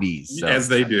 90s. So. As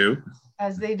they do.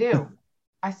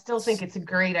 I still think it's a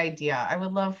great idea. I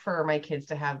would love for my kids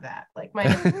to have that, like my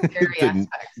scary aspects.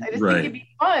 I just think it'd be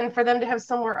fun for them to have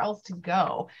somewhere else to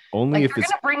go. Only like if they're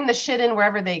gonna bring the shit in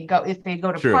wherever they go. If they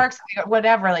go to parks,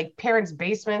 whatever, like parents'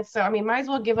 basements. So I mean, might as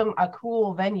well give them a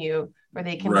cool venue where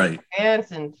they can like, dance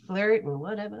and flirt and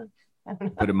whatever.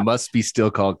 But it must be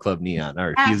still called Club Neon.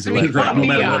 Or no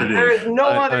matter what it is. There's no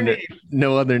other name.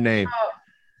 No other name.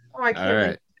 Oh, I can't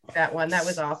remember that one. That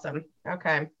was awesome.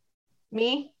 Okay.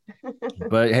 Me?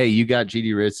 But hey, you got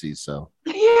GD Ritzy, so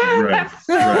yeah,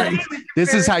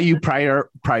 this is how you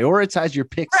prioritize your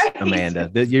picks,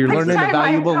 Amanda. You're learning a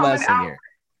valuable lesson here.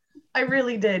 I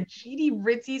really did. GD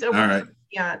Ritzy's over. All right.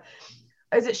 Yeah.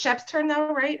 Is it Shep's turn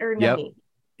now, right? Or no?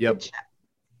 Yep.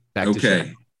 Back okay. To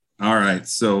Shep. All right.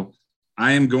 So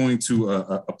I am going to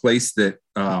a place that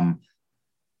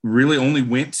really only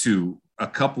went to a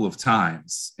couple of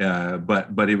times,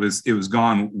 but it was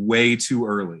gone way too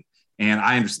early. And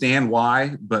I understand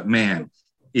why, but man,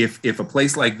 if a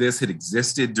place like this had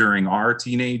existed during our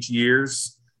teenage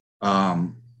years,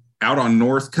 out on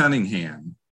North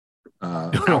Cunningham,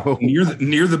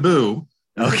 near the Boo.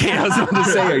 Okay, I was going to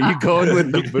say, are you going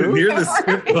with the Boo? Near the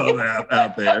strip club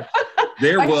out there,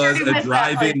 there was a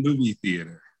drive-in movie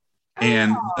theater.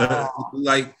 And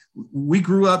like we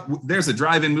grew up, there's a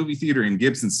drive-in movie theater in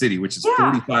Gibson City, which is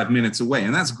 45 minutes away.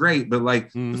 And that's great. But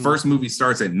like the first movie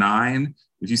starts at 9.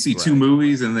 If you see 2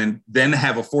 movies and then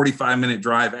have a 45-minute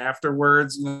drive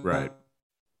afterwards, that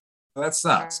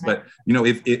sucks. But,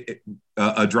 if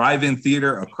a drive-in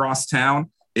theater across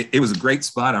town, it was a great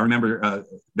spot. I remember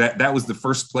that was the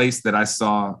first place that I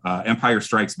saw Empire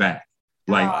Strikes Back.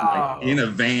 Like in a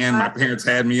van, my parents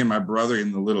had me and my brother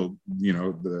in the little,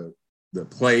 the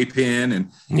playpen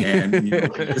and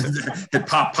had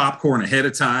pop popcorn ahead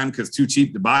of time because too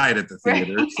cheap to buy it at the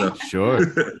theater. So sure,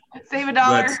 save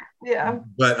 $1.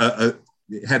 But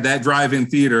had that drive-in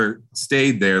theater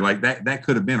stayed there, like that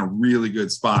could have been a really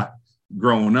good spot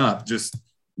growing up. Just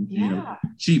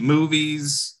cheap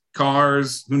movies,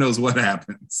 cars, who knows what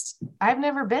happens. I've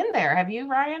never been there. Have you,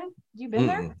 Ryan? You been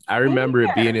there? I remember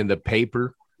it being in the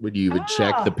paper when you would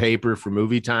check the paper for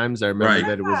movie times. I remember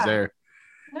that it was there.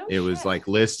 It was like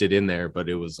listed in there, but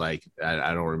it was like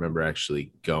I don't remember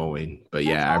actually going. But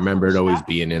I remember it always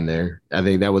being in there. I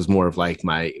think that was more of like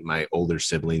my older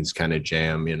siblings kind of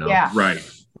jam, Yeah. Right.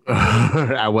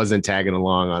 I wasn't tagging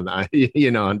along on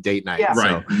on date night. Yeah.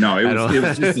 Right. No, it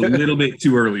was just a little bit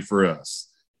too early for us.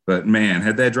 But man,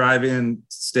 had that drive-in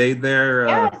stayed there,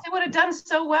 yes, it would have done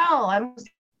so well. I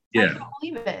can't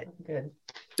believe it. Good.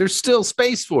 There's still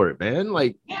space for it, man.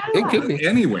 Like it could be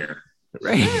anywhere,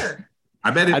 right? Sure. I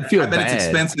bet it's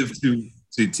expensive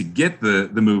to get the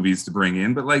movies to bring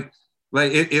in, but like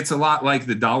it's a lot like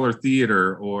the Dollar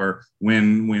Theater or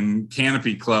when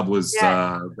Canopy Club was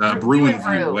Brewing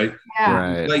View.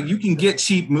 Like you can get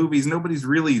cheap movies. Nobody's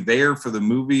really there for the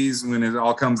movies when it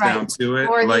all comes down to it.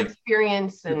 Or like the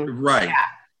experience and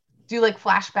do like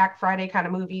flashback Friday kind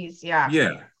of movies. Yeah.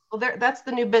 Well, that's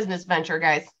the new business venture,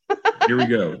 guys. Here we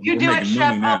go. You do it,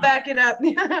 Chef. I'll back it up.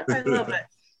 I love it.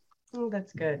 Oh,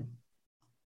 that's good.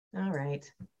 All right.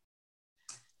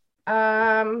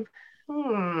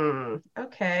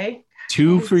 Okay.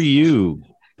 2 for you.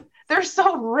 They're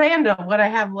so random what I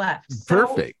have left.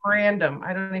 Perfect. Random.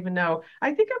 I don't even know.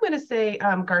 I think I'm going to say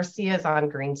Garcia's on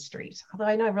Green Street. Although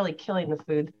I know I'm really killing the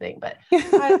food thing, but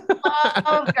I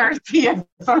love Garcia's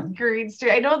on Green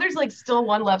Street. I know there's like still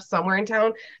one left somewhere in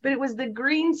town, but it was the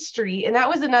Green Street. And that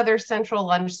was another central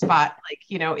lunch spot. Like,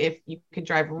 if you could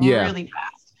drive really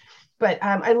fast. But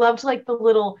I loved like the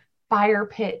little fire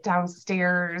pit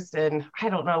downstairs, and I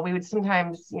don't know, we would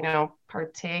sometimes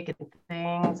partake in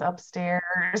things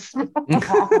upstairs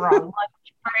while we're on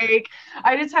lunch break.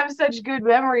 I just have such good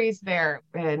memories there,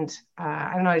 and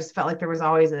I don't know, I just felt like there was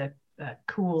always a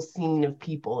cool scene of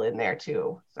people in there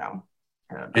too. So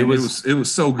it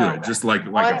was so good, just like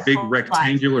a big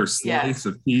rectangular slice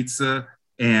of pizza,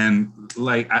 and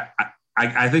like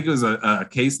I think it was a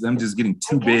case of them just getting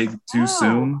too big too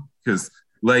soon, because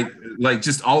like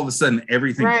just all of a sudden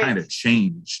everything kind of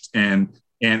changed and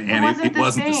it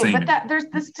wasn't the same. But there's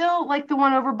still like the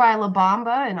one over by La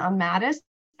Bamba and on Mattis.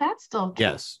 That's still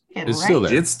still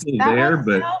there. It's still there,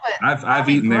 but I've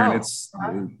eaten there and it's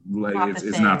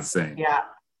not the same. Yeah.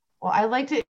 Well, I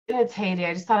liked it in its heyday.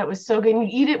 I just thought it was so good. And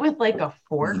you eat it with like a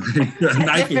fork. A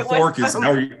knife and fork is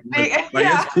how you,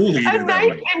 it's cool to eat a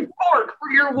knife and fork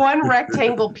for your one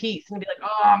rectangle piece. And be like,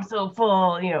 oh, I'm so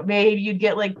full. Maybe you'd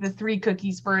get like the 3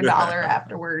 cookies for $1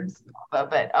 afterwards.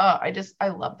 But I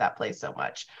love that place so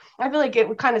much. I feel like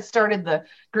it kind of started the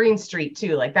Green Street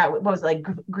too. Like that was like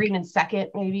Green and Second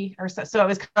maybe or so. So it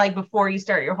was kind of like before you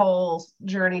start your whole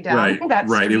journey down.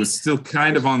 Right. It was still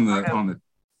kind of on the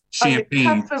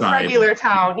Champaign side. Regular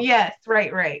town. Yes.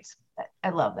 Right. I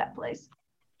love that place.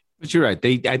 But you're right.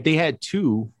 They had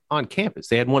 2 on campus.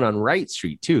 They had one on Wright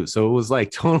Street too. So it was like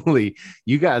totally,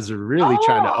 you guys are really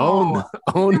trying to own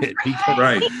it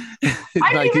because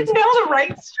I didn't even know the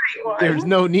Wright Street one. There's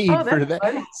no need for that.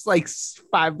 Funny. It's like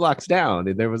 5 blocks down,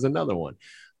 and there was another one.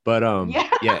 But and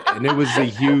it was a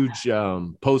huge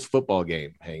post football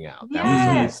game hangout. That was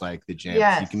always like the jam.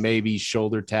 Yes. You can maybe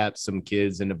shoulder tap some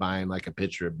kids into buying like a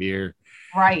pitcher of beer.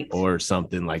 Right. Or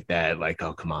something like that. Like,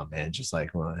 oh, come on, man. Just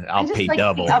like, well, I'll pay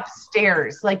double.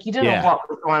 Upstairs. Like, you didn't know what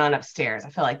was going on upstairs. I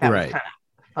feel like that was kind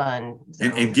of fun.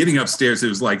 And getting upstairs, it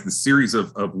was like the series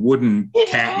of wooden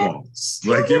catwalks.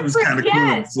 Like, it was kind of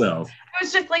cool itself. It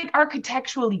was just like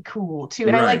architecturally cool, too.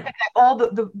 And I like that all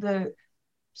the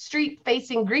street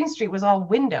facing Green Street was all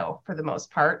window for the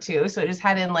most part, too. So it just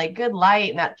had in like good light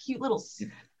and that cute little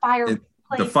fire.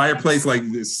 The fireplace, like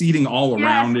the seating all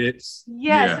around it. Yes,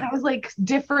 yeah. It was like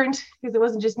different because it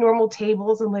wasn't just normal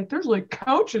tables and like there's like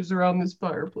couches around this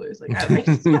fireplace. Like it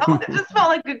just felt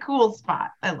like a cool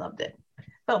spot. I loved it.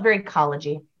 Felt very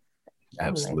collegey.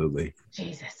 Absolutely.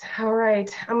 Jesus. All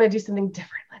right, I'm gonna do something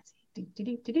different. Let's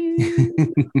see.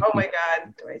 Oh my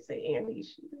God, do I say Andy?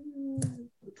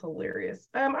 It's hilarious.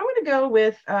 I'm gonna go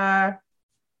with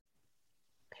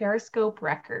Periscope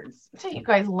Records. I think you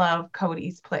guys love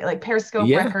Cody's play, like Periscope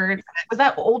Records. Was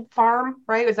that Old Farm,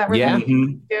 right? Was that where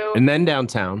do? And then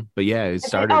downtown, but it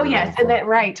started. And then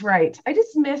right. I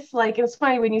just miss it's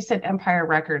funny when you said Empire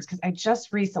Records because I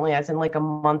just recently, as in like a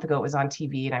month ago, it was on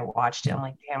TV and I watched it. I'm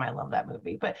like, damn, I love that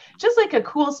movie. But just like a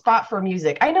cool spot for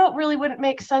music. I know it really wouldn't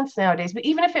make sense nowadays, but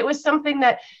even if it was something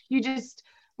that you just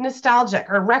nostalgic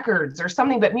or records or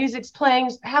something, but music's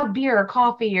playing, have beer or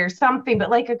coffee or something,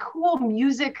 but like a cool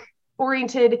music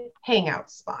oriented hangout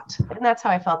spot. And that's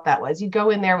how I felt that was. You go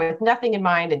in there with nothing in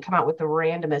mind and come out with the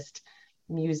randomest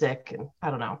music. And I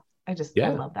don't know. I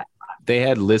love that spot. They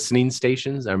had listening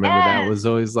stations. I remember that was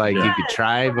always like you could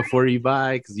try before you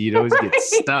buy because you'd always get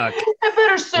stuck. I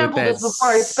better sample this before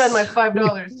I spend my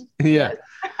 $5. Yeah.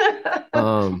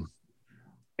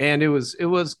 And it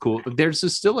was cool.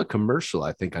 There's still a commercial,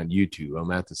 I think, on YouTube. I'm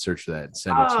gonna have to search for that and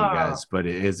send it to you guys. But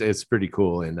it's pretty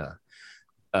cool. And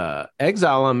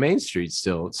Exile on Main Street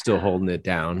still holding it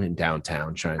down in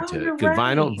downtown, trying to. Because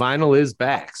vinyl is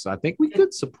back, so I think we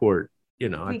could support.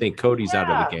 I think Cody's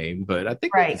out of the game, but I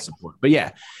think we can support. But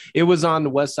it was on the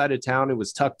west side of town. It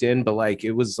was tucked in, but like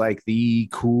it was like the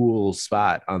cool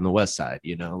spot on the west side.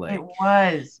 Like it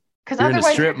was because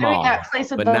otherwise you're doing that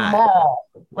place at the mall,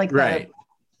 like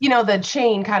the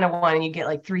chain kind of one, and you get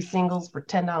like 3 singles for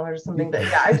 $10 or something. But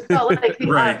I felt like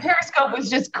Periscope was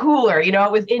just cooler.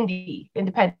 It was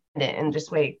independent, and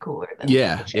just way cooler than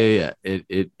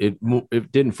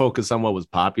It didn't focus on what was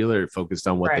popular. It focused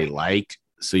on what they liked,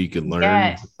 so you could learn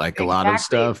a lot of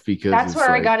stuff. Because that's where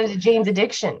I got into Jane's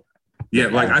Addiction. Yeah,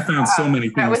 like I found so many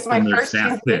things. That was my first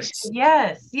staff picks.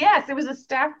 Yes, it was a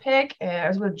staff pick. I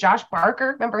was with Josh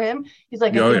Barker. Remember him? He's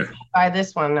like, buy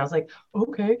this one, and I was like,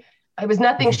 okay. It was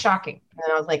nothing shocking.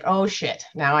 And I was like, oh shit,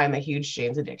 now I'm a huge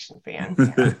Jane's Addiction fan.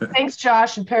 Thanks,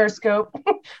 Josh and Periscope,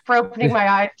 for opening my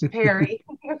eyes to Perry.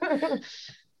 Wonderful.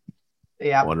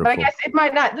 But I guess this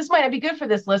might not be good for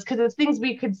this list because it's things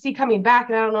we could see coming back,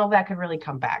 and I don't know if that could really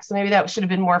come back. So maybe that should have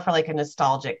been more for like a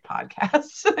nostalgic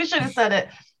podcast. I should have said it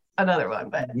another one,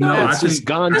 but no, it's just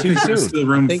gone too soon. There's still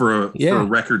room for a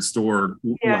record store.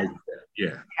 Gone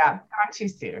too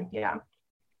soon. Yeah.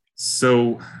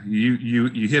 So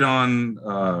you hit on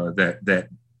that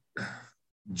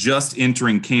just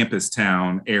entering campus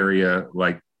town area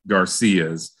like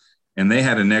Garcia's, and they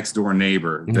had a next door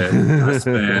neighbor that I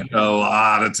spent a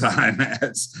lot of time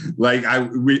at. Like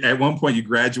at one point you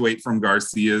graduate from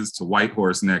Garcia's to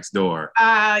Whitehorse next door.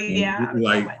 They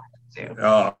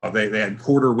had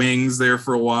quarter wings there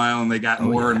for a while, and they got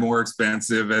more and more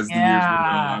expensive as the years went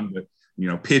on. But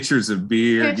pitchers of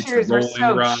beer,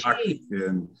 Rolling Rock, cheap.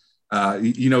 And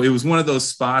it was one of those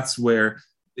spots where,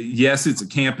 yes, it's a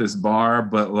campus bar,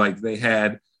 but like they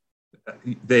had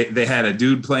a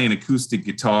dude playing acoustic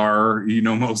guitar,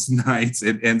 most nights.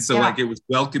 And so like it was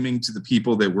welcoming to the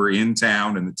people that were in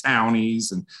town and the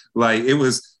townies. And like, it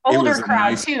was older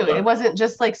crowd nice too. Club. It wasn't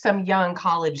just like some young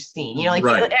college scene, you know, like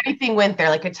right. Everything went there,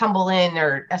 like a Tumble Inn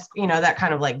or, you know, that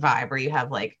kind of like vibe where you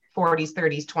have like 40s,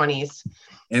 30s, 20s.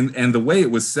 And the way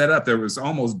it was set up, there was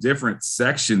almost different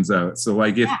sections of it. So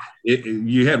like if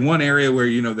you had one area where,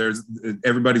 you know, there's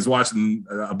everybody's watching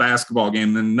a basketball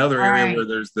game, then another area where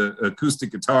there's the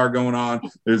acoustic guitar going on.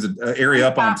 There's an area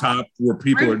up on top where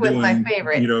people are doing, my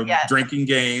favorite. You know, drinking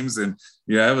games. And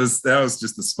that was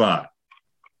just the spot.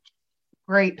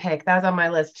 Great pick. That was on my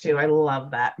list too. I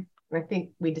love that. I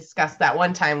think we discussed that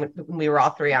one time when we were all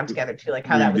three on together too, like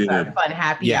how that was a fun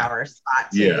happy hour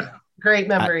spot too. Yeah. Great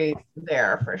memory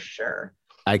there for sure.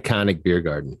 Iconic beer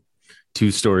garden,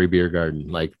 2-story beer garden.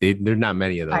 Like there's not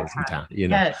many of those in town, you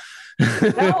know.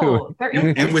 Yes. No,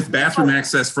 and with bathroom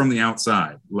access from the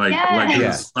outside, like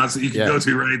there's spots that you can go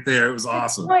to right there. It was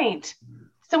awesome. Point.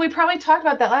 So we probably talked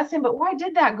about that last time, but why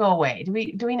did that go away?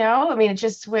 Do we know? I mean, it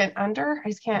just went under. I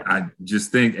just can't. I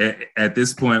just think at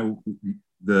this point,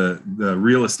 the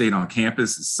real estate on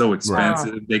campus is so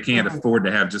expensive. Wow. They can't afford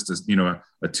to have just a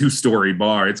 2-story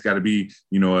bar. It's got to be,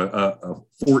 you know, a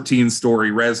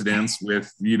 14-story residence with,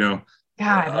 you know,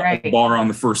 a bar on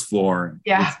the first floor.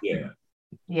 Yeah. You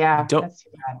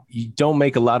don't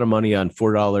make a lot of money on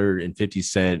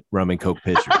 $4.50 rum and Coke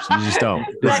pitchers. You just don't.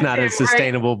 It's not a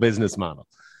sustainable business model.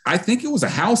 I think it was a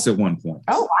house at one point.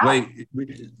 Oh, wow. Like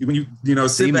when you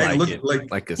sit back and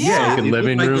look like a second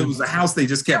living room. It was a house they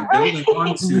just kept building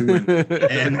onto,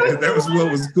 and that was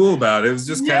what was cool about it. It was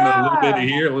just kind of a little bit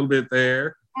here, a little bit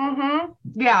there. Mm-hmm.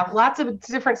 Yeah, lots of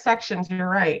different sections. You're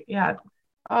right. Yeah.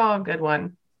 Oh, good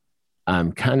one.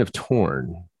 I'm kind of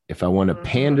torn if I want to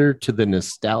pander to the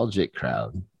nostalgic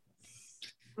crowd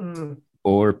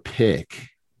or pick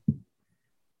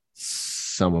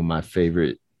some of my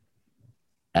favorite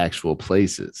actual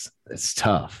places. It's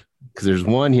tough because there's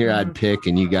one here I'd pick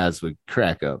and you guys would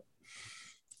crack up,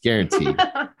 guaranteed.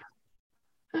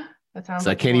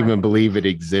 So I can't even believe it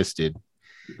existed.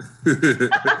 You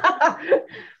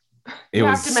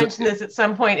have to mention this at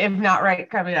some point, if not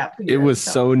coming up. It was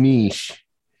so niche,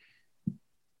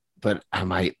 but I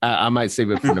might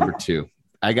save it for number 2.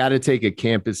 I got to take a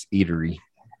campus eatery.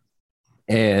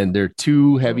 And there are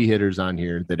 2 heavy hitters on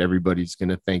here that everybody's going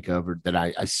to think of or that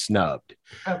I snubbed.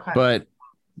 Okay. But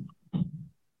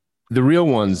the real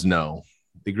ones know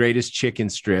the greatest chicken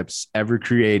strips ever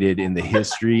created in the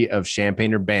history of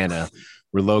Champaign-Urbana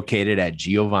were located at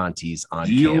Giovanni's on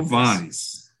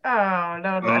campus. Oh,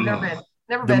 no, I've never been.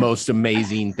 Never been. The most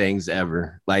amazing things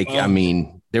ever. Like, I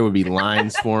mean, there would be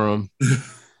lines for them.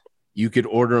 You could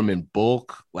order them in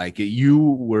bulk. Like you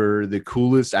were the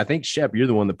coolest. I think Shep, you're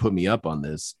the one that put me up on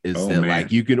this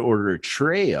like you could order a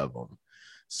tray of them.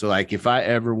 So like if I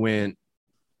ever went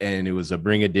and it was a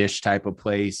bring a dish type of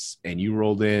place and you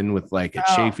rolled in with like a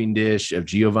chafing dish of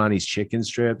Giovanni's chicken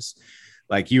strips,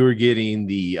 like you were getting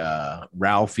the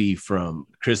Ralphie from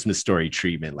Christmas Story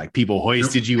treatment. Like people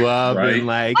hoisted you up and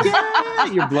like,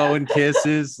 you're blowing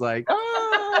kisses. Like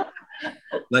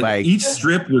each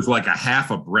strip was like a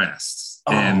half a breast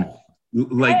and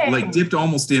like dipped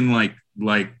almost in like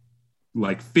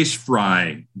fish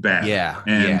fry batter.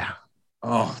 Yeah.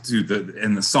 Oh, dude,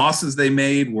 the sauces they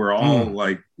made were all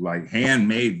like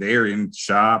handmade there in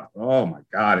shop. Oh my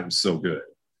God, it was so good.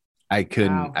 I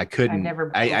couldn't. I've never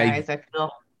been, guys.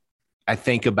 I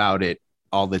think about it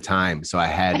all the time, so I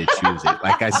had to choose it.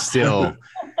 Like I still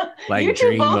like you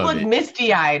dream both look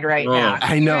misty-eyed right now.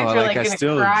 I know. Like I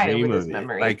still dream of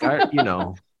it. Like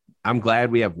I'm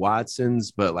glad we have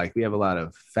Watson's, but like we have a lot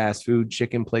of fast food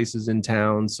chicken places in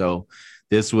town. So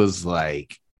this was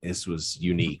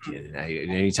unique. And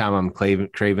anytime I'm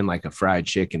craving like a fried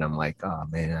chicken, I'm like, oh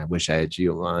man, I wish I had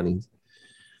Giovanni's.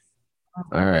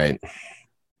 All right.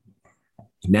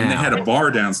 Now, and they had a bar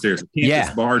downstairs, a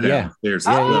campus bar downstairs.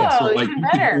 So like you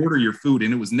could order your food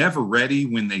and it was never ready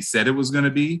when they said it was going to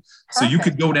be. So you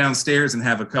could go downstairs and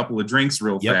have a couple of drinks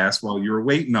real fast while you were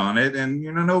waiting on it. And,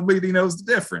 nobody knows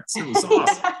the difference. It was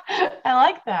awesome. I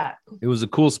like that. It was a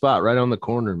cool spot right on the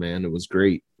corner, man. It was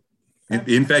great.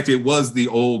 In fact, it was the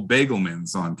old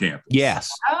Bagelman's on campus.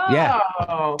 Yes. Yeah.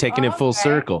 Taking it full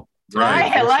circle.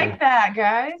 Right. I like that,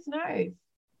 guys. Nice.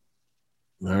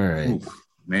 All right. Oof.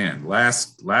 Man,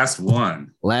 last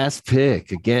one. Last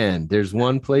pick. Again, there's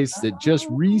one place that just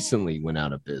recently went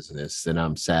out of business that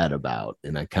I'm sad about,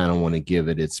 and I kind of want to give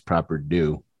it its proper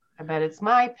due. I bet it's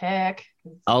my pick.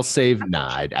 I'll save.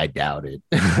 I doubt it.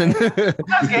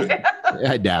 Okay.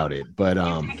 I doubt it. But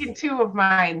You're taking 2 of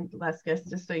mine, Lescus,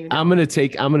 just so you know. I'm gonna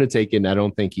take it. And I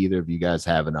don't think either of you guys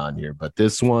have it on here, but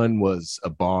this one was a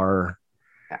bar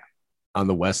on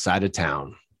the west side of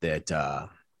town that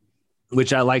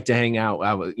which I like to hang out.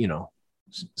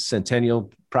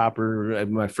 Centennial proper.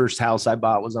 My first house I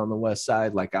bought was on the west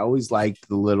side. Like I always liked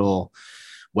the little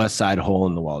west side hole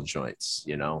in the wall joints,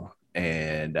 you know.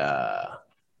 And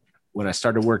when I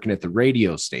started working at the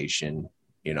radio station,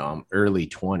 you know, I'm early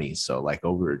 20s, so like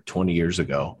over 20 years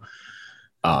ago,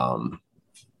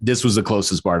 this was the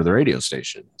closest bar to the radio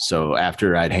station. So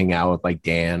after I'd hang out with like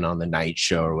Dan on the night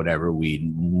show or whatever,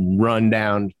 we'd run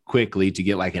down quickly to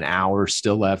get like an hour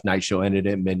still left. Night show ended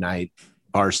at midnight.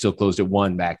 Bar still closed at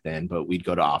 1 back then, but we'd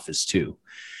go to Office 2.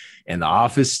 And the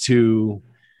Office 2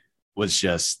 was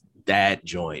just that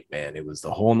joint, man. It was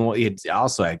the hole in the wall. It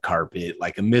also had carpet,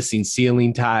 like a missing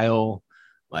ceiling tile.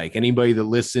 Like anybody that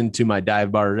listened to my dive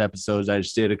bar episodes I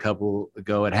just did a couple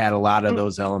ago, it had a lot of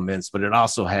those elements, but it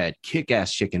also had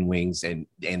kick-ass chicken wings and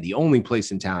the only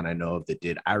place in town I know of that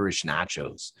did Irish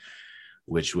nachos,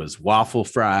 which was waffle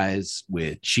fries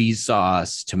with cheese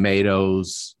sauce,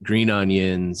 tomatoes, green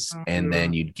onions, and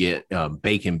then you'd get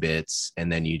bacon bits, and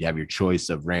then you'd have your choice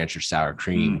of ranch or sour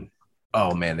cream.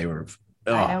 Oh man, they were.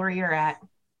 I know where you're at.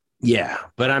 Yeah,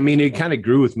 but I mean, it kind of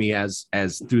grew with me as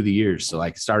through the years. So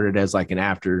like started as like an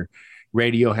after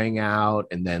radio hangout,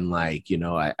 and then like, you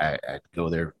know, I'd go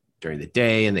there during the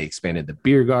day, and they expanded the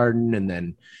beer garden, and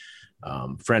then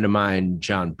friend of mine,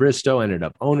 John Bristow, ended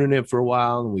up owning it for a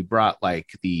while, and we brought like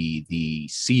the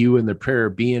See You in the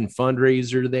Caribbean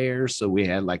fundraiser there. So we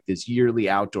had like this yearly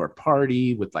outdoor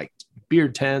party with like beer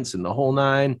tents and the whole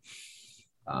nine.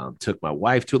 Took my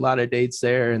wife to a lot of dates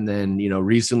there. And then, you know,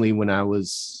 recently when I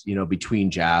was, you know,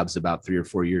 between jobs about 3 or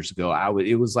 4 years ago,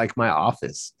 it was like my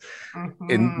office.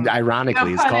 And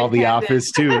ironically, it's called the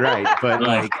Office too, right? But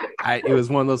like, it was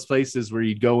one of those places where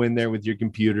you'd go in there with your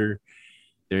computer.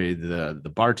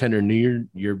 The bartender knew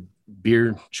your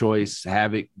beer choice,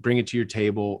 bring it to your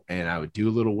table, and I would do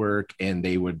a little work, and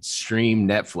they would stream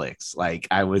Netflix. Like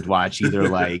I would watch either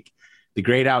like The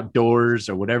Great Outdoors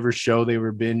or whatever show they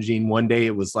were binging. One day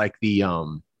it was like the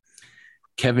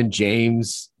Kevin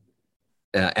James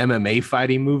MMA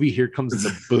fighting movie, Here Comes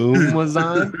the Boom, was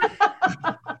on.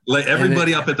 Like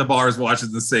everybody up at the bars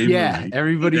watches the same movie. Yeah,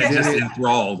 everybody's just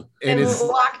enthralled. And it's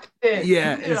locked in.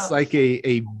 Yeah, it's like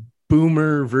a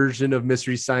boomer version of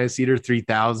Mystery Science Theater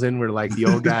 3000, where like the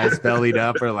old guys bellied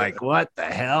up are like, what the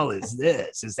hell is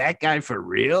this? Is that guy for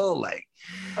real? Like,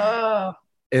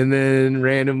 and then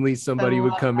randomly somebody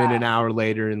would come in an hour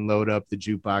later and load up the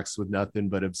jukebox with nothing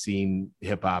but obscene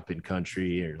hip hop and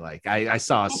country. Or like I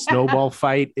saw a snowball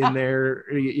fight in there,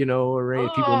 you know, array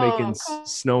of people making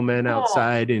snowmen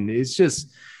outside, and it's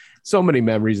just so many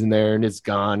memories in there. And it's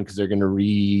gone because they're going to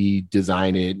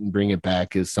redesign it and bring it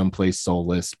back as someplace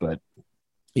soulless. But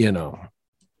you know,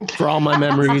 for all my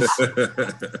memories,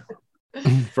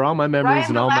 Ryan,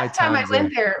 and all my time I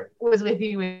went there was with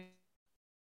you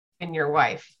and your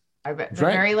wife. I bet the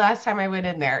very last time I went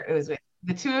in there, it was with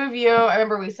the two of you. I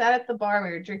remember we sat at the bar, we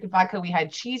were drinking vodka, we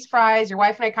had cheese fries. Your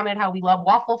wife and I commented how we love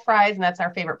waffle fries, and that's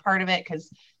our favorite part of it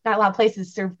because not a lot of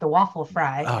places serve the waffle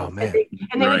fry. Oh man!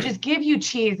 And they would just give you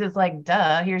cheese. It's like,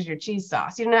 duh, here's your cheese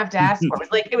sauce. You don't have to ask for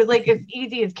it. It was like as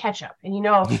easy as ketchup. And you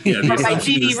know, my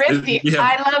Gigi Risky,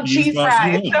 I love cheese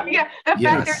fries. So yeah, the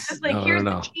fact they're just like, here's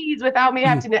the cheese without me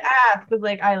having to ask was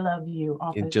like, I love you.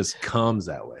 It just comes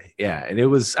that way. Yeah, and it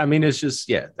was. I mean, it's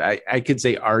just I could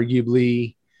say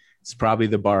arguably, it's probably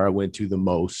the bar I went to the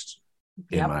most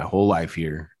in my whole life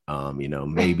here. You know,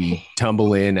 maybe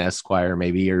Tumble In, Esquire,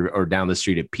 maybe, or down the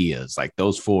street at Pia's. Like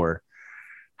those four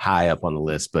high up on the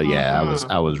list. But yeah,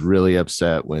 I was really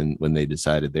upset when they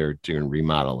decided they were going to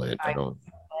remodel it. I don't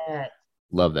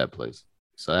love that place.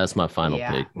 So that's my final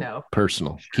pick. No,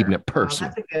 personal, keeping it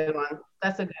personal. That's a good one.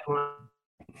 That's a good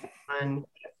one.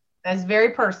 That's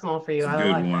very personal for you. That's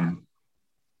a good one.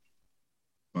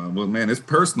 Well, man, it's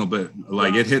personal, but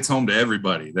like it hits home to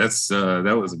everybody.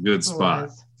 That was a good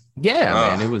spot. Yeah,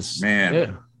 man, it was.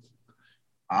 Man,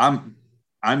 yeah.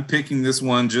 I'm picking this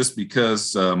one just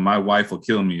because my wife will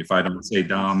kill me if I don't say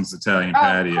Dom's Italian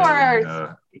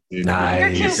Patio.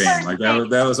 Nice. Like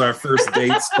that was our first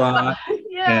date spot.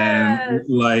 And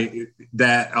like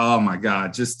that, oh my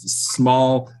God, just a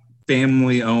small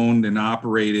family owned and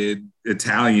operated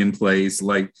Italian place.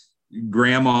 Like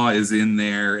grandma is in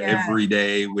there every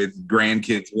day with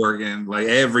grandkids working, like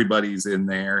everybody's in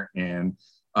there. And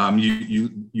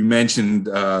you mentioned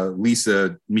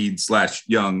Lisa Mead /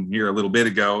 Young here a little bit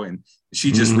ago, and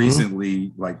she just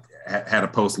recently like had a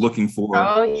post looking for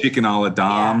chicken a la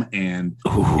Dom, and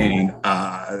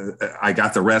I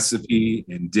got the recipe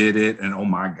and did it, and oh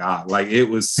my God, like it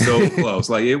was so close.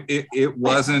 Like it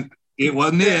wasn't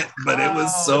it, but it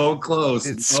was so close.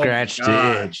 It scratched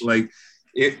the itch. Like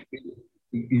it.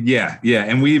 Yeah.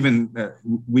 And we've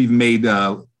made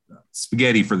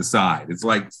spaghetti for the side. It's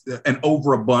like an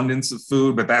overabundance of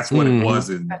food, but that's what it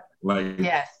wasn't. Like,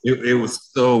 it was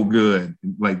so good.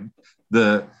 Like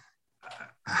the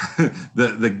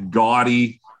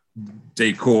gaudy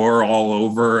decor all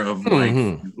over of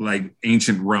like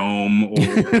ancient Rome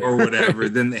or whatever.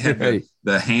 Then they had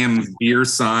the Ham's beer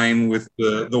sign with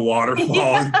the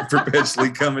waterfall perpetually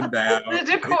coming down. The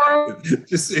decor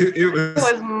it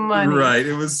was money. Right.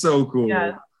 It was so cool.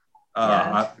 Yeah.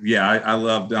 I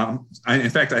loved. In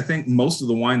fact, I think most of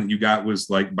the wine that you got was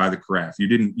like by the carafe. You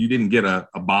didn't get a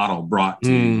bottle brought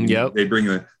to you. Yep. They bring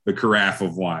the carafe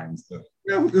of wine. So,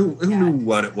 who knew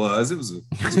what it was? It was a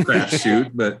craft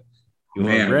shoot, but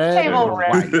man, red.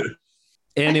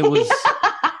 And it was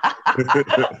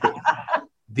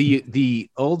the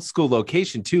old school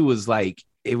location too. Was like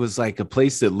it was like a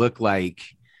place that looked like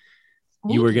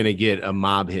you were gonna get a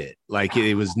mob hit. Like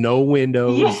it was no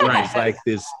windows. Yes. It was like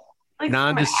this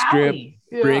nondescript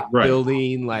brick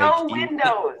building. Like no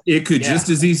windows. It could just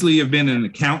as easily have been an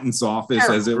accountant's office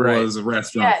as it was a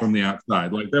restaurant from the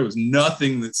outside. Like there was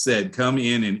nothing that said "come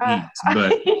in and eat."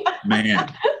 But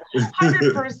man.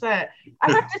 100%.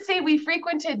 I have to say we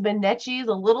frequented Menechie's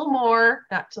a little more,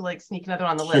 not to like sneak another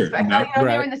on the list, but I thought they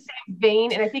were in the same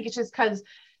vein, and I think it's just because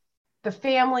the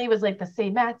family was like the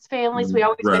St. Matt's family, so we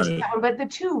always went to that one. But the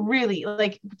two really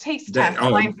like taste test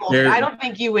blindfolded. I don't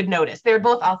think you would notice. They're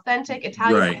both authentic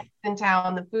Italian in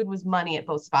town. The food was money at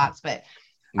both spots, but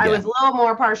I was a little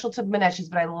more partial to Menechie's,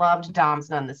 but I loved Dom's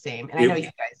none the same, and I know you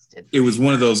guys did. It was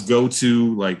one of those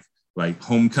go-to like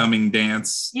homecoming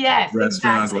dance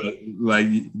restaurants. Exactly. Like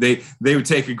they would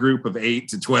take a group of 8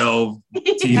 to 12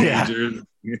 teenagers.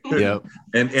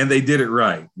 And they did it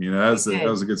right. That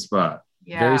was a good spot.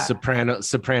 Yeah. Very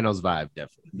Sopranos vibe,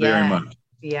 definitely. Very much.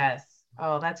 Yes.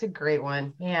 Oh, that's a great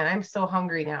one. Man, I'm so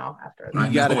hungry now after that.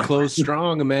 You gotta close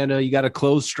strong, Amanda. You gotta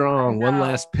close strong. One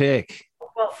last pick.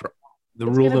 Well,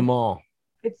 rule them all.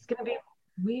 It's gonna be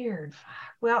weird.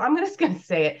 Well, I'm just going to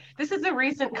say it. This is a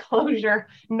recent closure.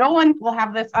 No one will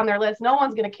have this on their list. No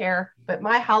one's going to care. But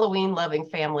my Halloween loving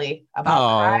family that's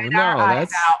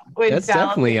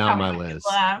definitely on my list.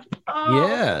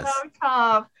 Yes. So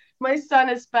tough. My son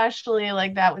especially,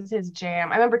 like that was his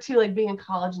jam. I remember too, like being in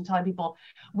college and telling people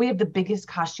we have the biggest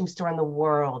costume store in the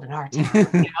world in our town.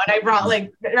 And I brought I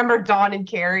remember Dawn and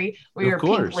Carrie, we were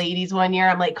pink ladies one year.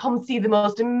 I'm like, come see the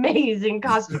most amazing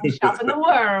costume shop in the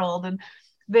world. And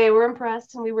they were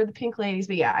impressed and we were the pink ladies.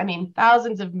 But yeah, I mean,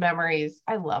 thousands of memories.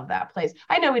 I love that place.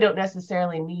 I know we don't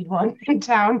necessarily need one in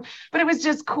town, but it was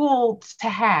just cool to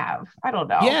have. I don't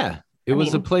know. Yeah. It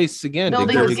was a place again.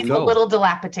 Building was a little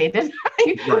dilapidated.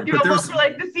 Like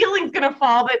the ceiling's gonna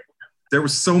fall, but there were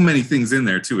so many things in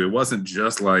there too. It wasn't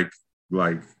just like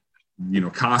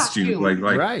costume.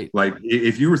 Like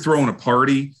if you were throwing a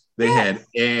party, they had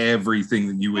everything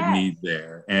that you would need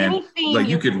there, and anything like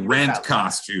you could rent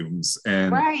costumes,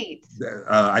 and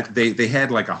they had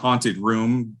like a haunted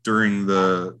room during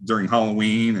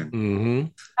Halloween,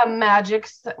 and a magic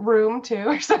room too,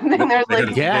 or something. There's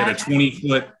they had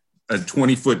a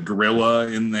 20-foot gorilla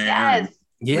in there.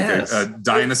 Yes. Like a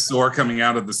dinosaur coming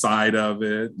out of the side of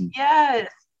it.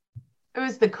 Yes. It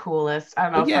was the coolest. I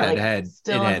don't know. It had as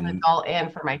an adult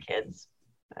and for my kids.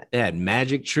 It had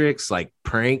magic tricks, like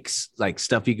pranks, like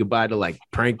stuff you could buy to like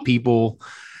prank people,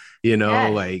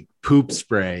 like poop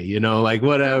spray, like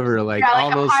whatever, like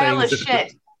all those things. Of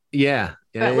shit. Yeah.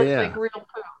 That looks like real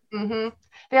poop. Mm-hmm.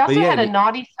 They also had a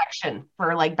naughty section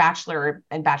for like bachelor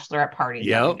and bachelorette parties.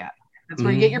 Yep. That's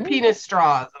where you get your penis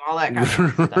straws and all that kind of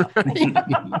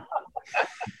stuff.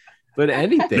 But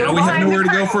anything. Now we have nowhere to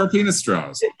go for our penis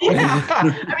straws. Yeah.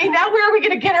 I mean, now where are we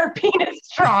going to get our penis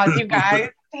straws, you guys?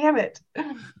 Damn it.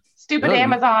 Stupid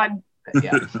Amazon.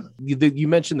 Yeah. You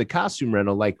mentioned the costume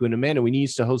rental. Like when Amanda, we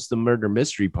used to host the murder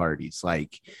mystery parties.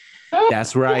 Like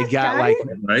that's where I got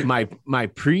my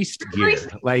priest gear.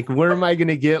 Like where am I going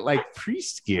to get like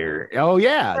priest gear? Oh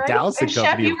yeah. Right? Dallas and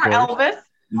Chef, you were Elvis.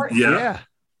 Yeah.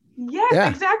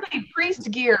 Yes, exactly.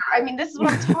 Priest gear. I mean, this is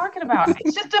what I'm talking about.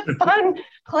 It's just a fun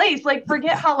place. Like,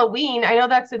 forget Halloween. I know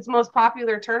that's its most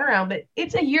popular turnaround, but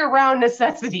it's a year-round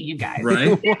necessity, you guys.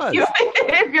 Right.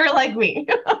 If you're like me.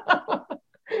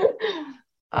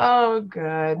 Oh,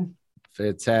 good.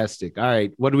 Fantastic. All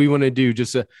right. What do we want to do?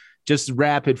 Just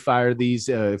rapid fire these.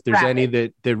 If there's any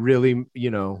that really,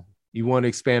 you want to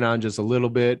expand on just a little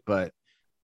bit, but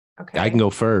I can go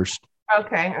first.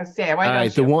 Okay, I see. All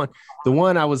right, the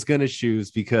one I was gonna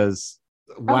choose because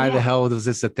why the hell was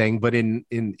this a thing? But in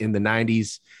the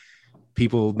 90s,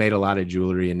 people made a lot of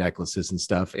jewelry and necklaces and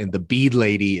stuff, and the bead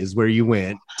lady is where you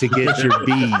went to get your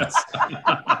beads,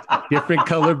 different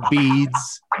colored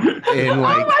beads, and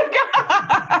like. Oh my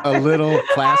God. a little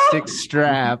plastic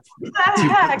strap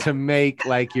to make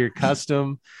like your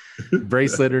custom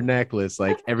bracelet or necklace.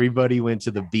 Like everybody went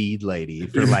to the bead lady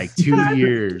for like 2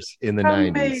 years in the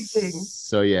 90s.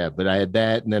 So yeah, but I had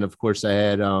that, and then of course I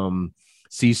had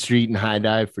C Street and High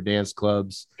Dive for dance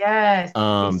clubs. Yes.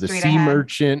 The Sea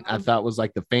Merchant I thought was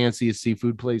like the fanciest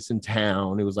seafood place in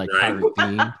town. It was like pirate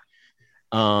themed.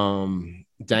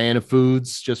 Diana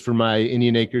Foods, just for my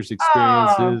Indian Acres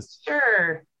experiences. Oh,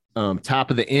 sure. Top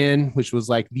of the Inn, which was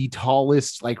like the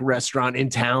tallest like restaurant in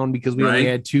town because we only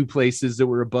had 2 places that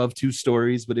were above 2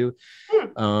 stories. But it,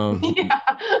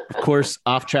 of course,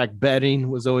 Off Track Betting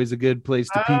was always a good place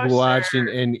to people watch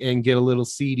and get a little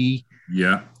seedy.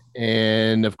 Yeah.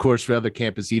 And of course, for other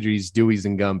campus eateries, Dewey's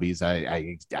and Gumby's.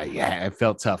 I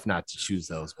felt tough not to choose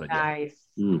those, but nice.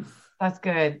 That's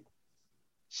good.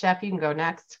 Chef, you can go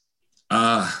next.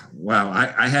 Wow.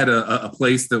 I had a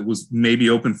place that was maybe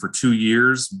open for 2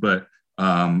 years, but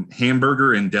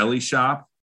Hamburger and Deli Shop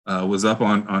was up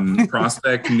on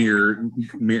Prospect near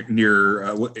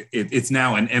it's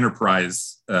now an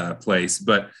Enterprise place,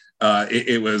 but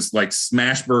it was like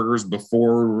Smash Burgers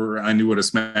before I knew what a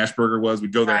Smash Burger was.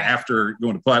 We'd go there after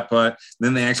going to Putt Putt.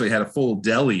 Then they actually had a full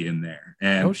deli in there,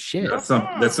 and oh shit, that's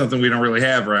something we don't really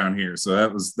have around here. So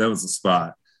that was a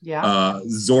spot. Yeah.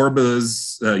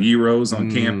 Zorba's Gyros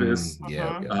on campus.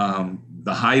 Yeah.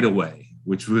 The Hideaway,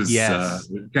 which was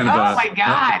kind of my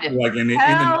God, like in the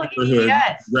neighborhood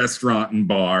restaurant and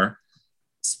bar.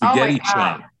 Spaghetti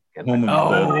Shop, home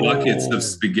of the buckets of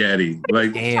spaghetti.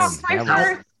 Like,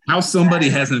 how somebody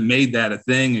hasn't made that a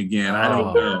thing again, I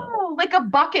don't know. Like a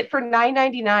bucket for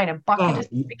 $9.99, a bucket of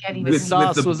spaghetti with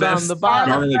sauce was on the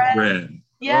bottom. Garlic bread.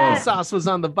 Yeah, the sauce was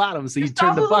on the bottom, so you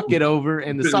turn the bucket over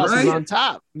and the sauce was on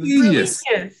top. Genius.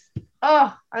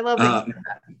 Oh, I love it.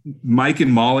 Mike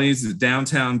and Molly's, the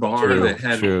downtown bar that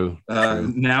had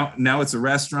now it's a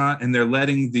restaurant, and they're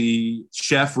letting the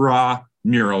Chef Ra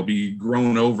mural be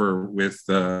grown over with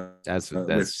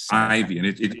ivy, and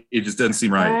it just doesn't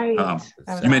seem right.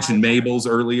 You mentioned Mabel's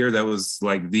earlier. That was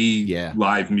like the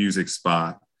live music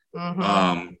spot.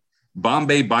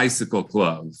 Bombay Bicycle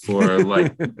Club for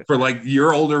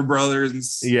your older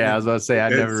brothers. Yeah, I was about to say I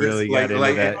never really got into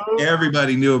that.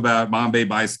 Everybody knew about Bombay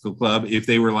Bicycle Club if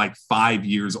they were like 5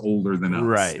 years older than us.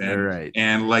 Right.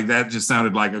 And like that just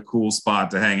sounded like a cool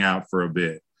spot to hang out for a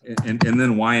bit. And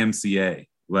then YMCA.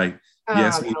 Like,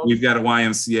 yes, we've got a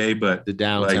YMCA, but the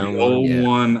downtown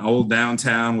old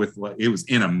downtown with like it was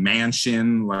in a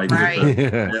mansion, like with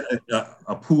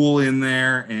a pool in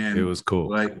there, and it was cool.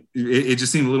 Like it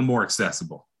just seemed a little more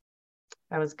accessible.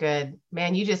 That was good,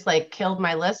 man. You just like killed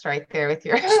my list right there with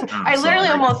your. I literally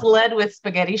almost led with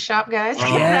Spaghetti Shop, guys.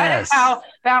 Yes,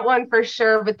 that one for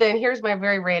sure. But then here's my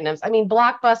very randoms. I mean,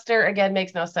 Blockbuster again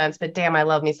makes no sense, but damn, I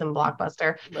love me some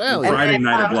Blockbuster. Well, Friday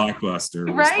night at Blockbuster,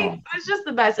 right? It was just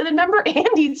the best. And then remember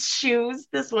Andy's shoes.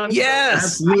 This one,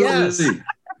 yes, absolutely. Yes.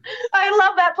 I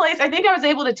love that place. I think I was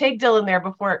able to take Dylan there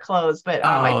before it closed, but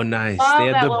nice.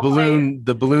 They had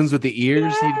the balloons with the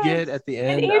ears you'd get at the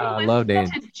end. I loved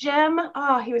Andy. Such a gem.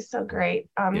 Oh, he was so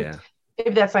great.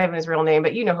 If that's not even his real name,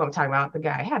 but you know who I'm talking about. The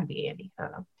guy had to be Andy. I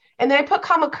don't know. And then I put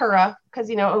Kamakura because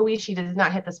Oishi did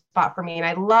not hit the spot for me, and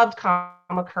I loved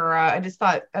Kamakura. I just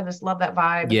love that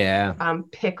vibe. Yeah.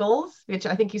 Pickles, which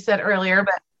I think you said earlier,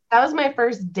 but that was my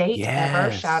first date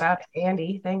ever. Shout out to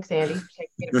Andy. Thanks, Andy.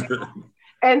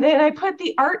 And then I put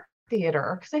the art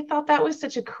theater because I thought that was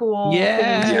such a cool thing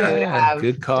to have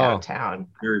good call downtown.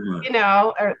 Very much.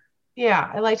 I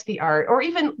liked the art, or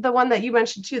even the one that you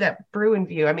mentioned too, that Bruin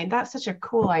View. I mean, that's such a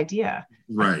cool idea.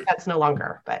 Right. That's no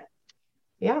longer, but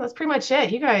yeah, that's pretty much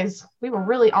it. You guys, we were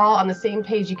really all on the same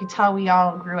page. You could tell we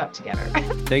all grew up together.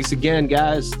 Thanks again,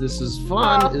 guys. This is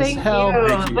fun as hell.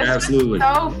 Thank you. Absolutely.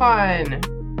 So fun.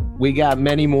 We got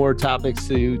many more topics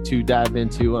to dive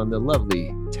into on the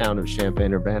lovely town of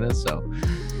Champaign-Urbana. So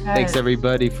thanks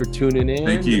everybody for tuning in.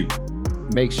 Thank you.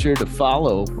 Make sure to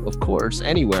follow, of course,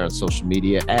 anywhere on social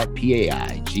media at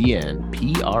PAIGNPRO.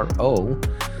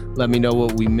 Let me know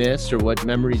what we missed or what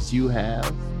memories you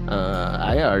have.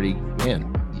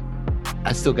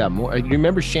 I still got more. You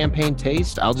remember Champagne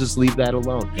Taste? I'll just leave that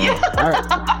alone. All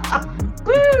right.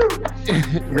 Woo!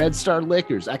 Red Star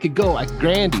Liquors. I could go.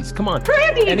 Grandy's. Come on.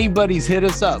 Grandy's. Anybody's hit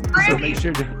us up. Grandy's. So make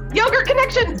sure to. Yogurt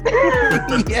Connection.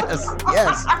 Yes.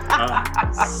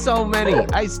 So many.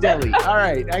 Ice Deli. All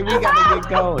right. We got to get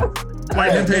going.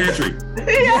 White Pantry.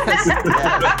 Yes.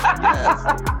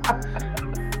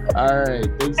 All right.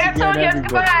 Thanks again, everybody.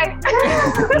 Goodbye.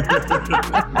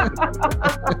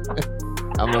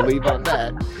 I'm going to leave on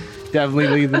that. Definitely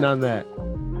leaving on that.